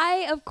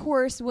I, of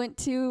course, went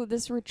to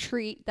this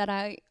retreat that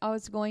I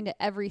was going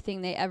to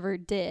everything they ever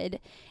did.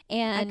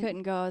 And I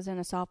couldn't go. I was in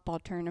a softball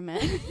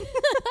tournament.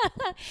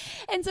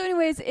 And so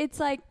anyways, it's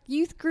like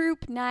youth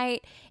group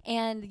night,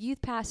 and the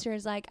youth pastor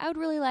is like, I would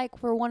really like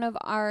for one of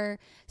our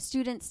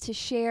students to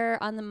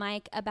share on the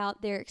mic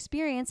about their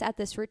experience at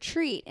this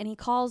retreat. And he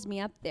calls me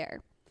up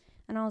there.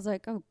 And I was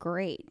like, oh,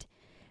 great.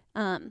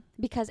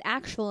 because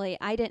actually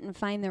I didn't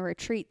find the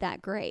retreat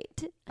that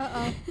great.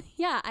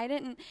 Yeah, I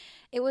didn't.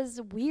 It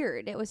was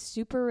weird. It was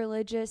super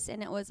religious,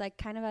 and it was like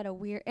kind of at a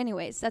weird.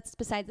 Anyways, that's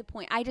beside the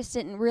point. I just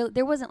didn't really.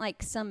 There wasn't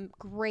like some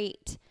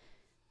great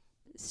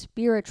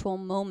spiritual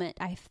moment.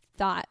 I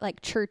thought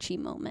like churchy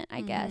moment,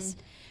 I guess.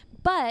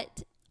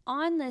 But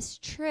on this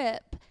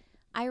trip,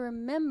 I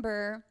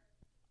remember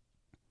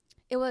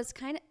it was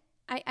kind of.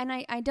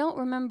 I don't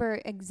remember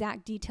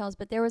exact details,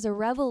 but there was a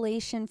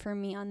revelation for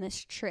me on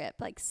this trip.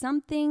 Like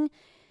something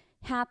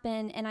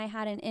happened, and I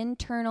had an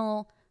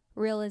internal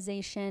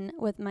realization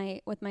with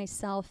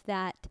myself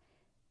that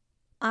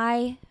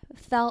I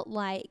felt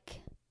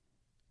like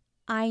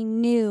I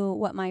knew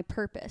what my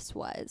purpose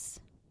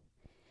was.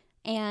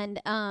 And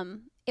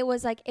it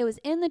was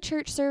in the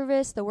church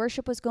service, the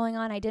worship was going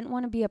on. I didn't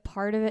want to be a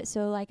part of it,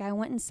 so like I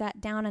went and sat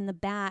down in the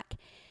back,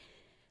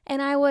 and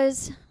I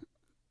was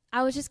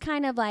just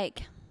kind of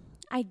like,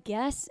 I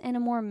guess, in a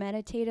more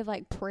meditative,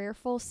 like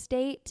prayerful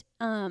state.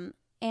 And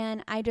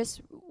I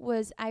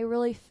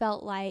really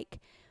felt like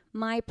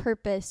my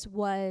purpose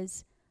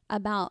was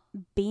about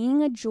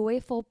being a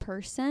joyful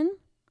person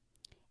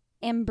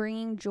and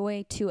bringing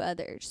joy to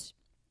others.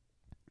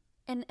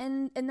 And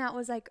that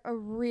was like a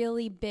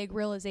really big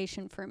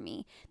realization for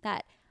me,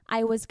 that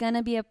I was going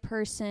to be a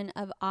person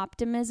of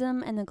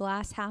optimism and the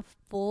glass half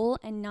full,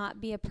 and not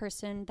be a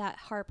person that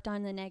harped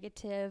on the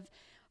negative,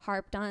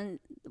 harped on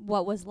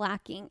what was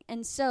lacking.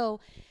 And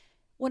so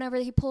whenever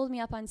he pulled me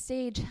up on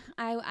stage,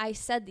 I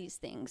said these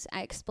things.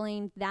 I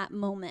explained that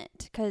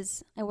moment,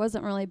 because it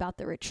wasn't really about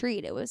the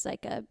retreat. It was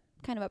like a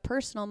kind of a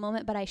personal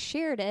moment, but I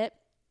shared it.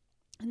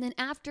 And then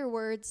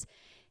afterwards,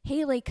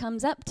 Haley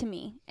comes up to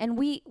me, and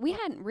we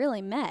hadn't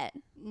really met.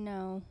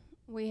 No,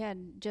 we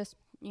had just,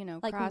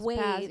 like crossed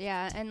waved. paths.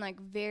 Yeah, and like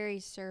very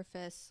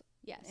surface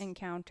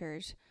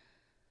encounters.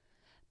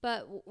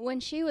 But when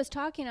she was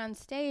talking on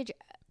stage,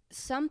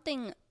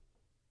 something,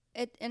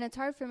 and it's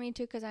hard for me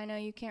too, because I know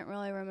you can't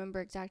really remember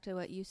exactly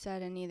what you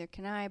said, and neither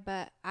can I,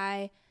 but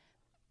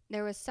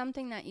there was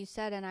something that you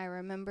said, and I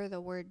remember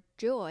the word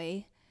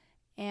joy,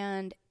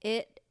 and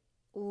it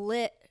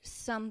lit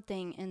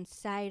something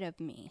inside of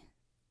me.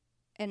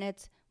 And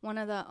it's one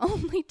of the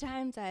only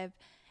times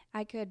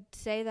I could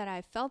say that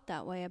I felt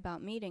that way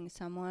about meeting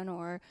someone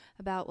or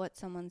about what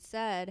someone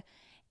said,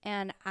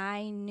 and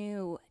I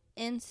knew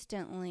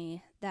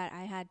instantly that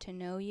I had to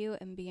know you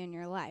and be in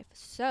your life.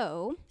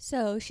 So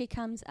she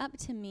comes up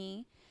to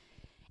me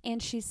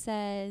and she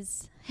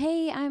says,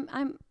 "Hey,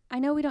 I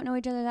know we don't know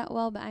each other that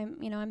well, but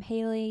I'm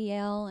Haley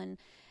Yale." And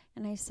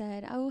I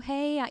said, "Oh,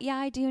 hey, yeah,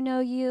 I do know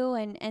you."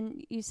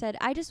 And you said,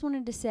 "I just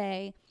wanted to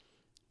say,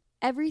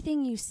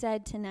 everything you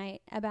said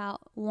tonight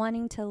about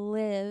wanting to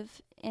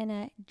live in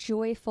a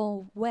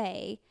joyful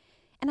way."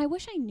 And I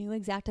wish I knew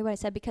exactly what I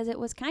said, because it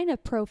was kind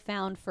of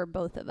profound for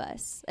both of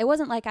us. It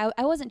wasn't like, I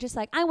wasn't just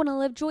like, I want to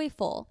live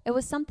joyful. It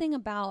was something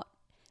about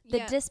the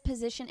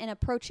disposition and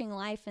approaching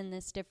life in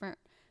this different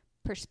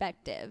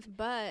perspective.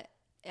 But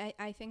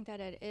I think that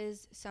it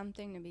is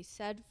something to be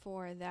said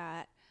for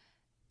that.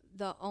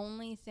 The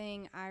only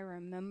thing I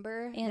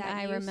remember and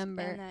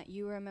that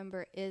you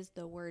remember is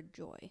the word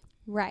joy.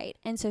 Right.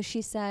 And so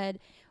she said,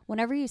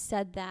 whenever you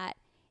said that,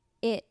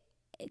 it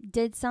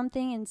did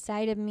something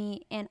inside of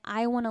me, and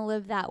I want to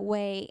live that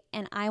way,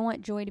 and I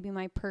want joy to be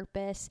my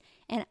purpose,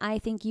 and I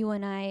think you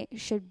and I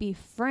should be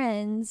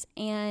friends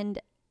and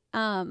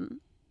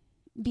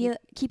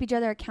keep each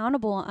other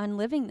accountable on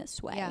living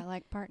this way. Yeah,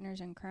 like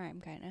partners in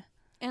crime, kind of.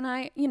 And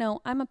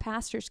I'm a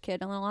pastor's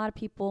kid, and a lot of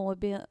people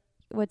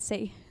would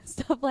say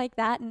stuff like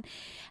that, and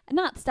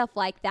not stuff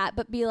like that,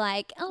 but be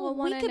like, "Oh,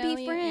 well, we could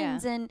be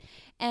friends." Yeah.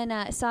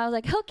 And so I was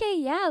like, "Okay,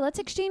 yeah, let's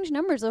exchange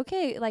numbers.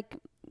 Okay, like,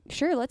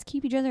 sure, let's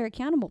keep each other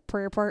accountable,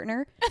 prayer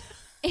partner."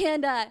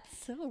 And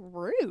so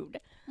rude.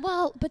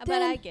 Well, but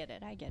I get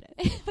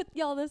it. But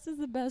y'all, this is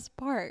the best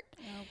part.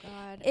 Oh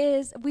God.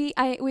 Is we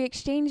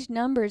exchanged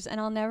numbers, and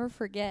I'll never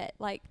forget.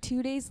 Like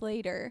 2 days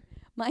later,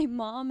 my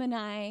mom and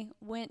I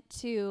went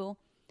to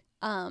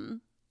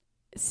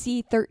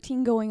see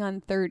 13 Going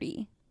on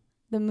 30,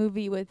 the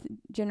movie with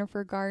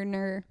Jennifer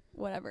Gardner,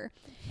 whatever.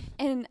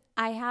 And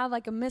I have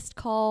like a missed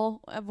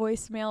call, a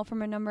voicemail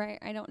from a number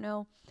I don't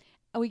know.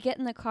 We get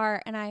in the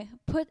car, and I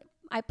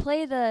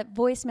play the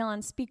voicemail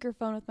on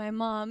speakerphone with my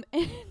mom,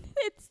 and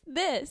it's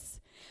this.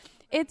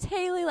 It's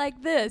Haley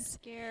like this.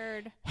 I'm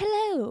scared.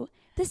 "Hello,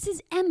 this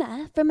is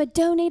Emma from a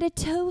Donate a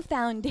Toe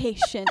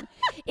Foundation.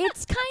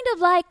 It's kind of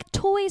like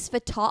Toys for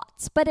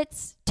Tots, but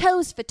it's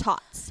Toes for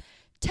Tots.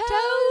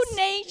 Toe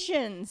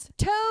Nations.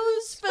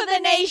 Toes for the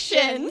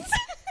nations."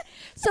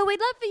 So we'd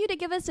love for you to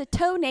give us a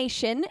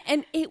donation.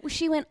 And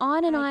she went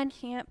on and on. I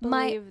can't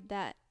believe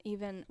that.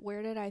 Even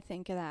where did I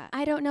think of that?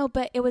 I don't know,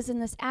 but it was in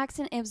this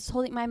accent. It was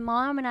totally, my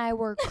mom and I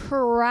were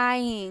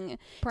crying.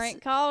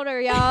 Prank called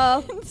her,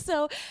 y'all.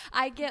 So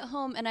I get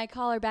home and I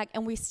call her back,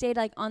 and we stayed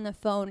like on the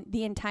phone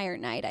the entire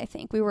night. I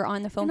think we were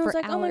on the phone for hours. I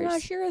was like, "Oh my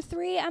gosh, you're a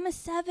 3, I'm a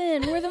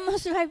 7. We're the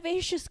most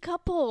vivacious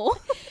couple."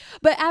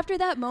 But after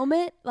that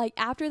moment, we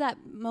talked.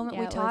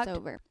 It was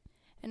over.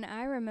 And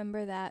I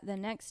remember that the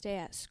next day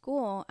at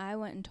school, I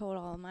went and told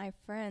all of my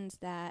friends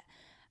that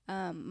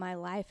my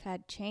life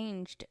had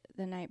changed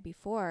the night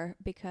before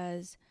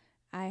because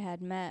I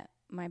had met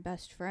my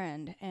best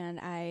friend. And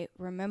I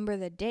remember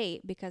the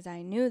date because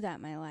I knew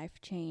that my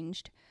life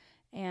changed.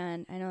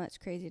 And I know that's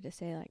crazy to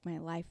say, like, my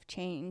life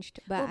changed.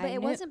 But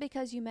it wasn't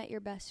because you met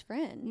your best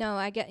friend. No,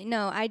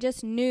 I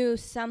just knew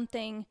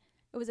something.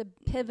 It was a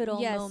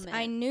pivotal moment. Yes,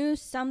 I knew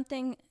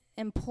something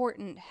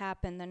important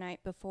happened the night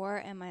before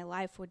and my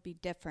life would be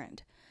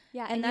different.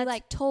 Yeah, and you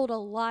like told a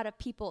lot of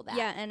people that.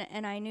 Yeah,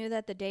 and I knew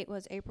that the date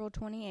was April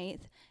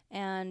 28th,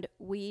 and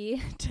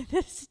we to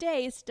this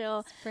day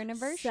still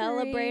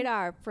celebrate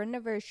our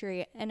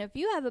friendiversary. And if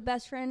you have a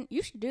best friend,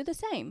 you should do the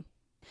same.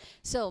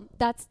 So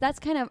that's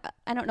kind of,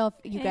 I don't know if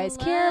you guys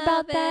care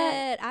about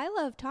that. I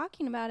love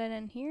talking about it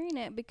and hearing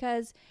it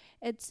because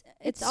it's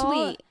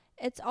sweet.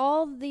 It's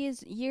all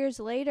these years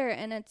later,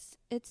 and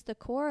it's the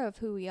core of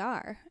who we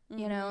are,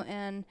 you know,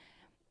 and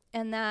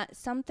that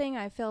something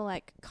I feel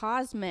like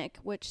cosmic,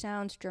 which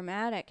sounds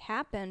dramatic,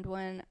 happened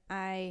when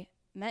I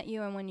met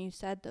you and when you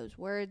said those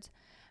words.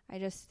 I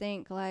just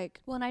think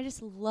like... Well, and I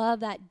just love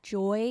that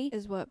joy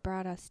is what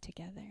brought us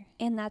together.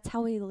 And that's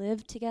how we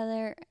live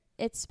together.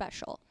 It's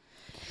special.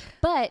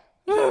 But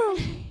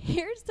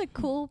here's the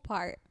cool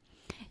part.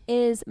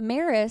 Is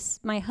Maris,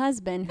 my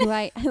husband, who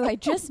I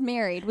just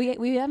married.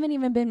 We haven't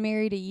even been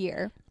married a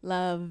year.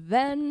 Love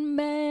and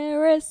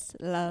Maris,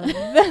 love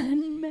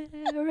and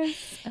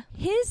Maris.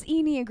 His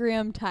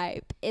Enneagram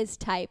type is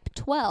type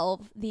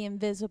 12, the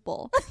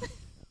invisible.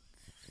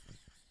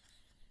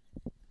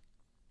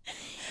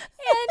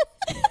 And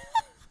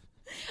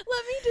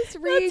let me just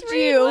read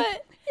you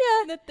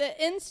that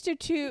the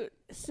Institute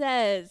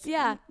says.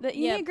 Yeah, the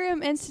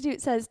Enneagram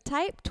Institute says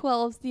type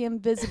 12's the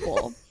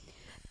invisible.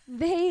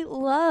 They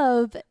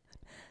love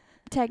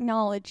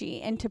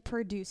technology and to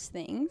produce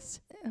things.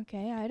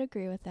 Okay, I'd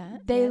agree with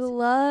that. They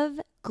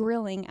love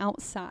grilling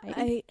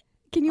outside.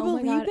 Can you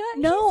believe that?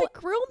 No. He's a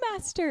grill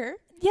master.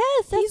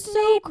 Yes, that's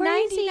so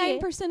crazy.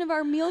 99% of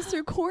our meals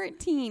through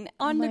quarantine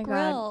on the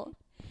grill.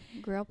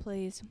 God. Grill,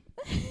 please.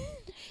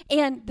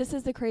 And this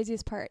is the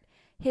craziest part.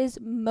 His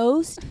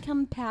most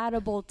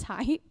compatible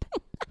type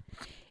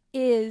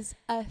is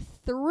a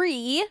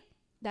 3.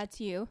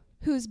 That's you.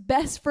 Who's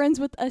best friends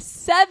with a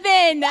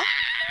 7.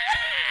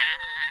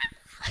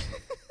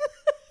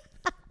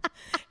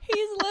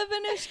 He's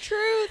living his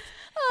truth.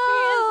 He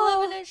is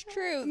living his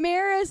truth.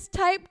 Maris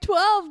type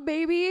 12,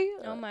 baby.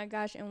 Oh my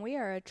gosh, and we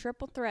are a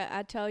triple threat,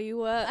 I tell you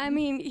what. I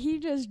mean, he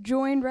just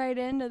joined right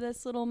into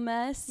this little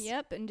mess.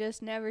 Yep, and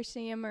just never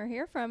see him or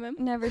hear from him.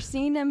 Never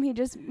seen him. He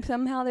just,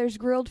 somehow there's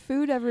grilled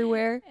food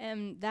everywhere.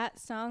 And that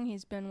song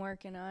he's been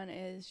working on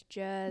is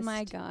just...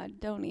 My God,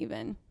 don't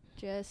even.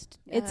 Just...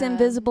 It's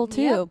invisible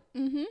too. Yep.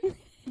 Mm-hmm.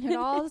 It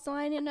all is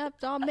lining up.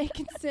 It's all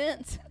making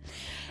sense.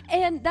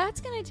 And that's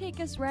going to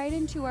take us right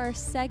into our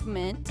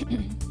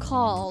segment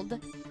called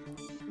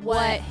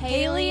What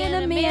Haley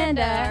and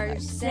Amanda are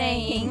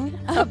saying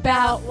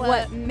about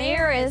what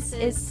Maris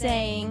is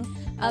saying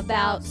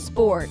about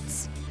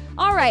sports.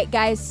 All right,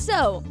 guys.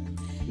 So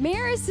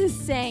Maris is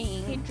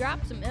saying... He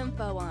dropped some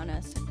info on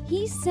us.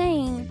 He's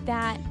saying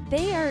that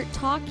they are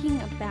talking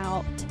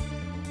about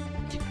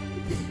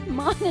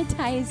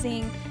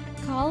monetizing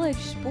college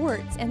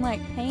sports and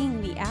like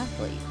paying the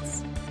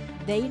athletes.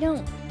 They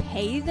don't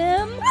pay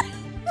them?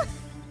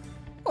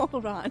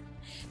 Hold on.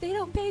 They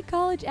don't pay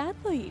college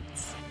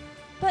athletes.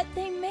 But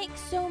they make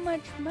so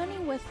much money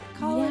with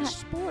college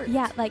sports.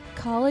 Yeah, like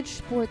college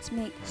sports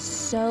make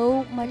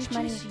so much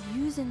They're money. Just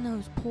using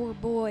those poor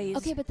boys.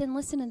 Okay, but then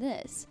listen to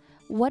this.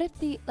 What if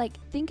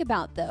think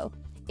about though,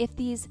 if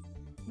these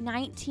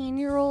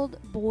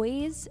 19-year-old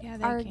boys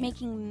are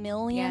making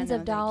millions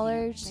of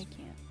dollars. They can't.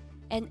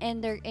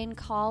 And they're in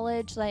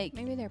college, like...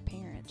 Maybe their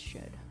parents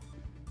should.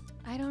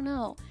 I don't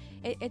know.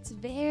 It's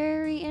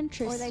very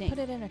interesting. Or they put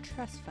it in a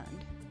trust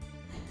fund.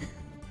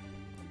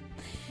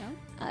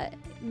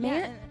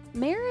 No?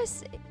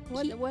 Maris...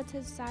 What's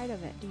his side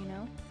of it? Do you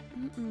know?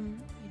 Mm-mm.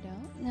 You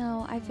don't?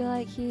 No, I feel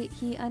like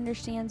he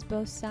understands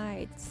both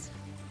sides.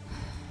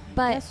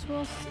 But guess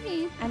we'll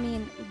see. I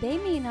mean, they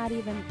may not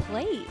even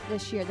play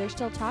this year. They're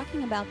still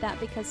talking about that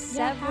because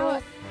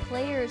several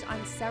players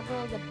on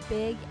several of the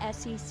big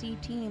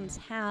SEC teams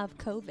have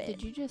COVID.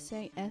 Did you just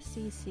say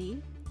SEC?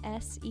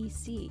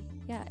 SEC.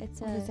 Yeah, it's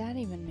what does that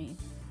even mean?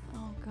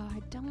 Oh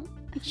God, don't.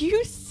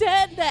 You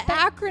said the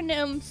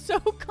acronym so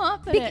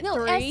confident.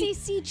 No,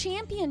 SEC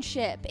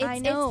championship. I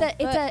know.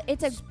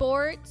 It's a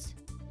sports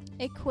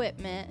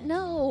equipment.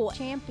 No.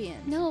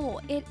 Champions. No,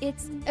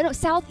 it's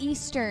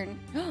Southeastern.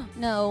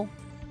 No.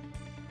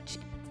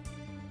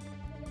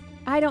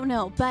 I don't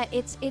know, but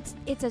it's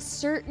a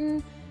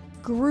certain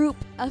group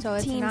of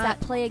teams that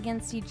play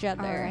against each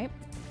other. All right.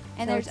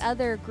 And there's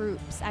other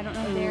groups. I don't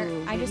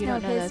know I just know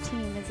his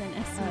team is in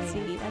SEC.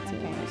 Oh, yeah. That's the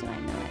only reason I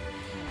know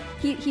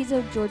it. He's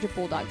a Georgia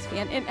Bulldogs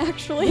fan, and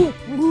actually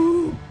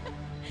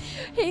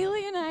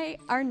Haley and I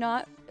are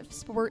not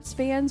sports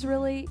fans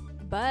really.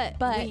 But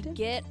we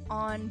get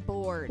on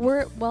board.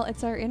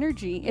 It's our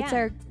energy. Yeah. It's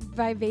our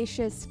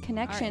vivacious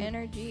connection. Our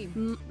energy.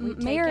 We take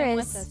it Maris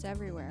with us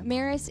everywhere.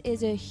 Maris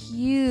is a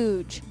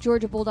huge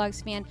Georgia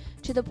Bulldogs fan,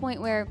 to the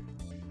point where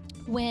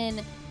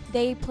when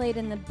they played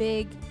in the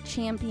big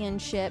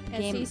championship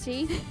game,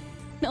 SEC?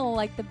 no,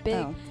 like the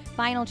big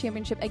final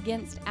championship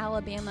against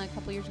Alabama a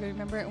couple years ago.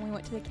 Remember it when we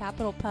went to the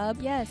Capitol Pub?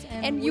 Yes,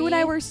 and you and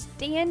I were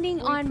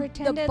standing on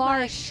the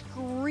bar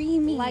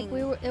screaming like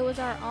it was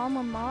our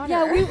alma mater.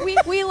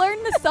 Yeah, we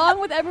learned the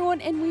song with everyone,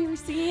 and we were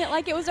singing it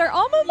like it was our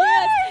alma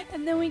mater. Yes.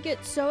 And then we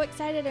get so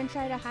excited and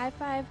try to high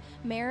five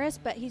Maris,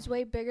 but he's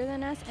way bigger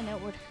than us, and it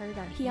would hurt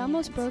our He hands.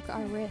 almost broke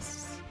our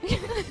wrists.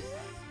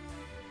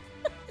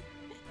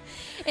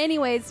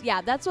 Anyways,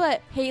 yeah, that's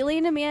what Haley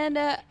and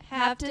Amanda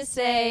have to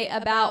say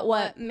about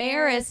what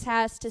Maris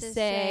has to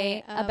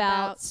say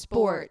about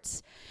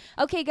sports.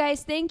 Okay,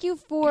 guys, thank you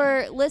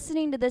for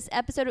listening to this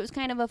episode. It was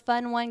kind of a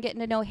fun one,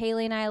 getting to know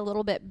Haley and I a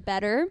little bit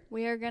better.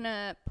 We are going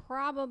to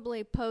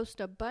probably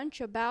post a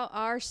bunch about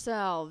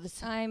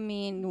ourselves. I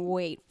mean,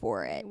 wait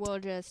for it. We'll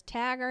just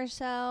tag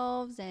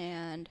ourselves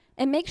and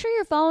make sure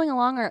you're following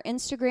along our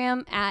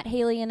Instagram at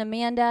Haley and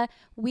Amanda.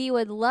 We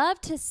would love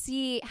to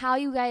see how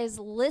you guys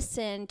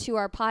listen to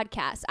our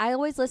podcast. I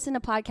always listen to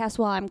podcasts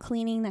while I'm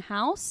cleaning the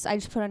house. I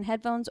just put on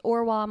headphones,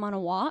 or while I'm on a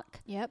walk.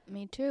 Yep,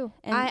 me too.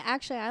 And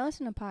I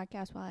listen to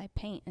podcasts while I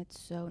paint. It's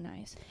so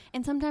nice.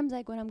 And sometimes,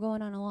 like, when I'm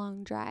going on a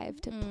long drive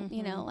to,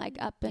 like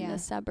up in the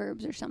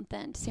suburbs or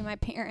something to see my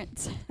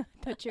parents. I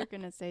thought you were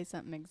going to say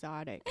something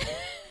exotic.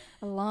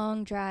 A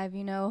long drive,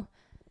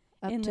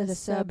 up in to the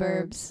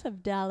suburbs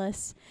of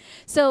Dallas.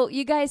 So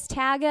you guys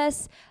tag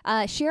us,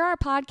 share our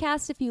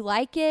podcast if you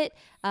like it,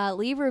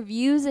 leave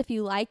reviews if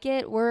you like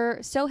it.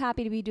 We're so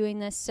happy to be doing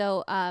this.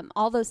 So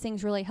all those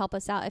things really help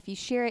us out if you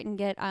share it and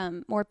get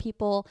more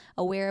people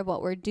aware of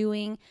what we're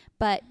doing.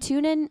 But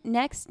tune in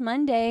next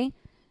Monday.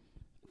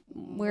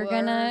 We're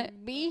gonna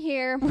be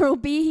here. We'll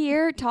be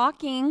here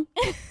talking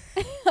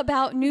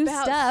about new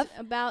stuff.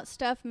 About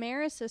stuff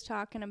Maris is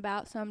talking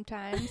about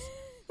sometimes.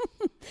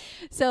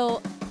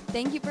 So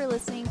thank you for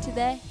listening to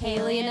the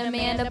Haley and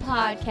Amanda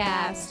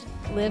podcast.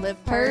 Live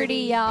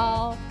purdy,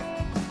 y'all.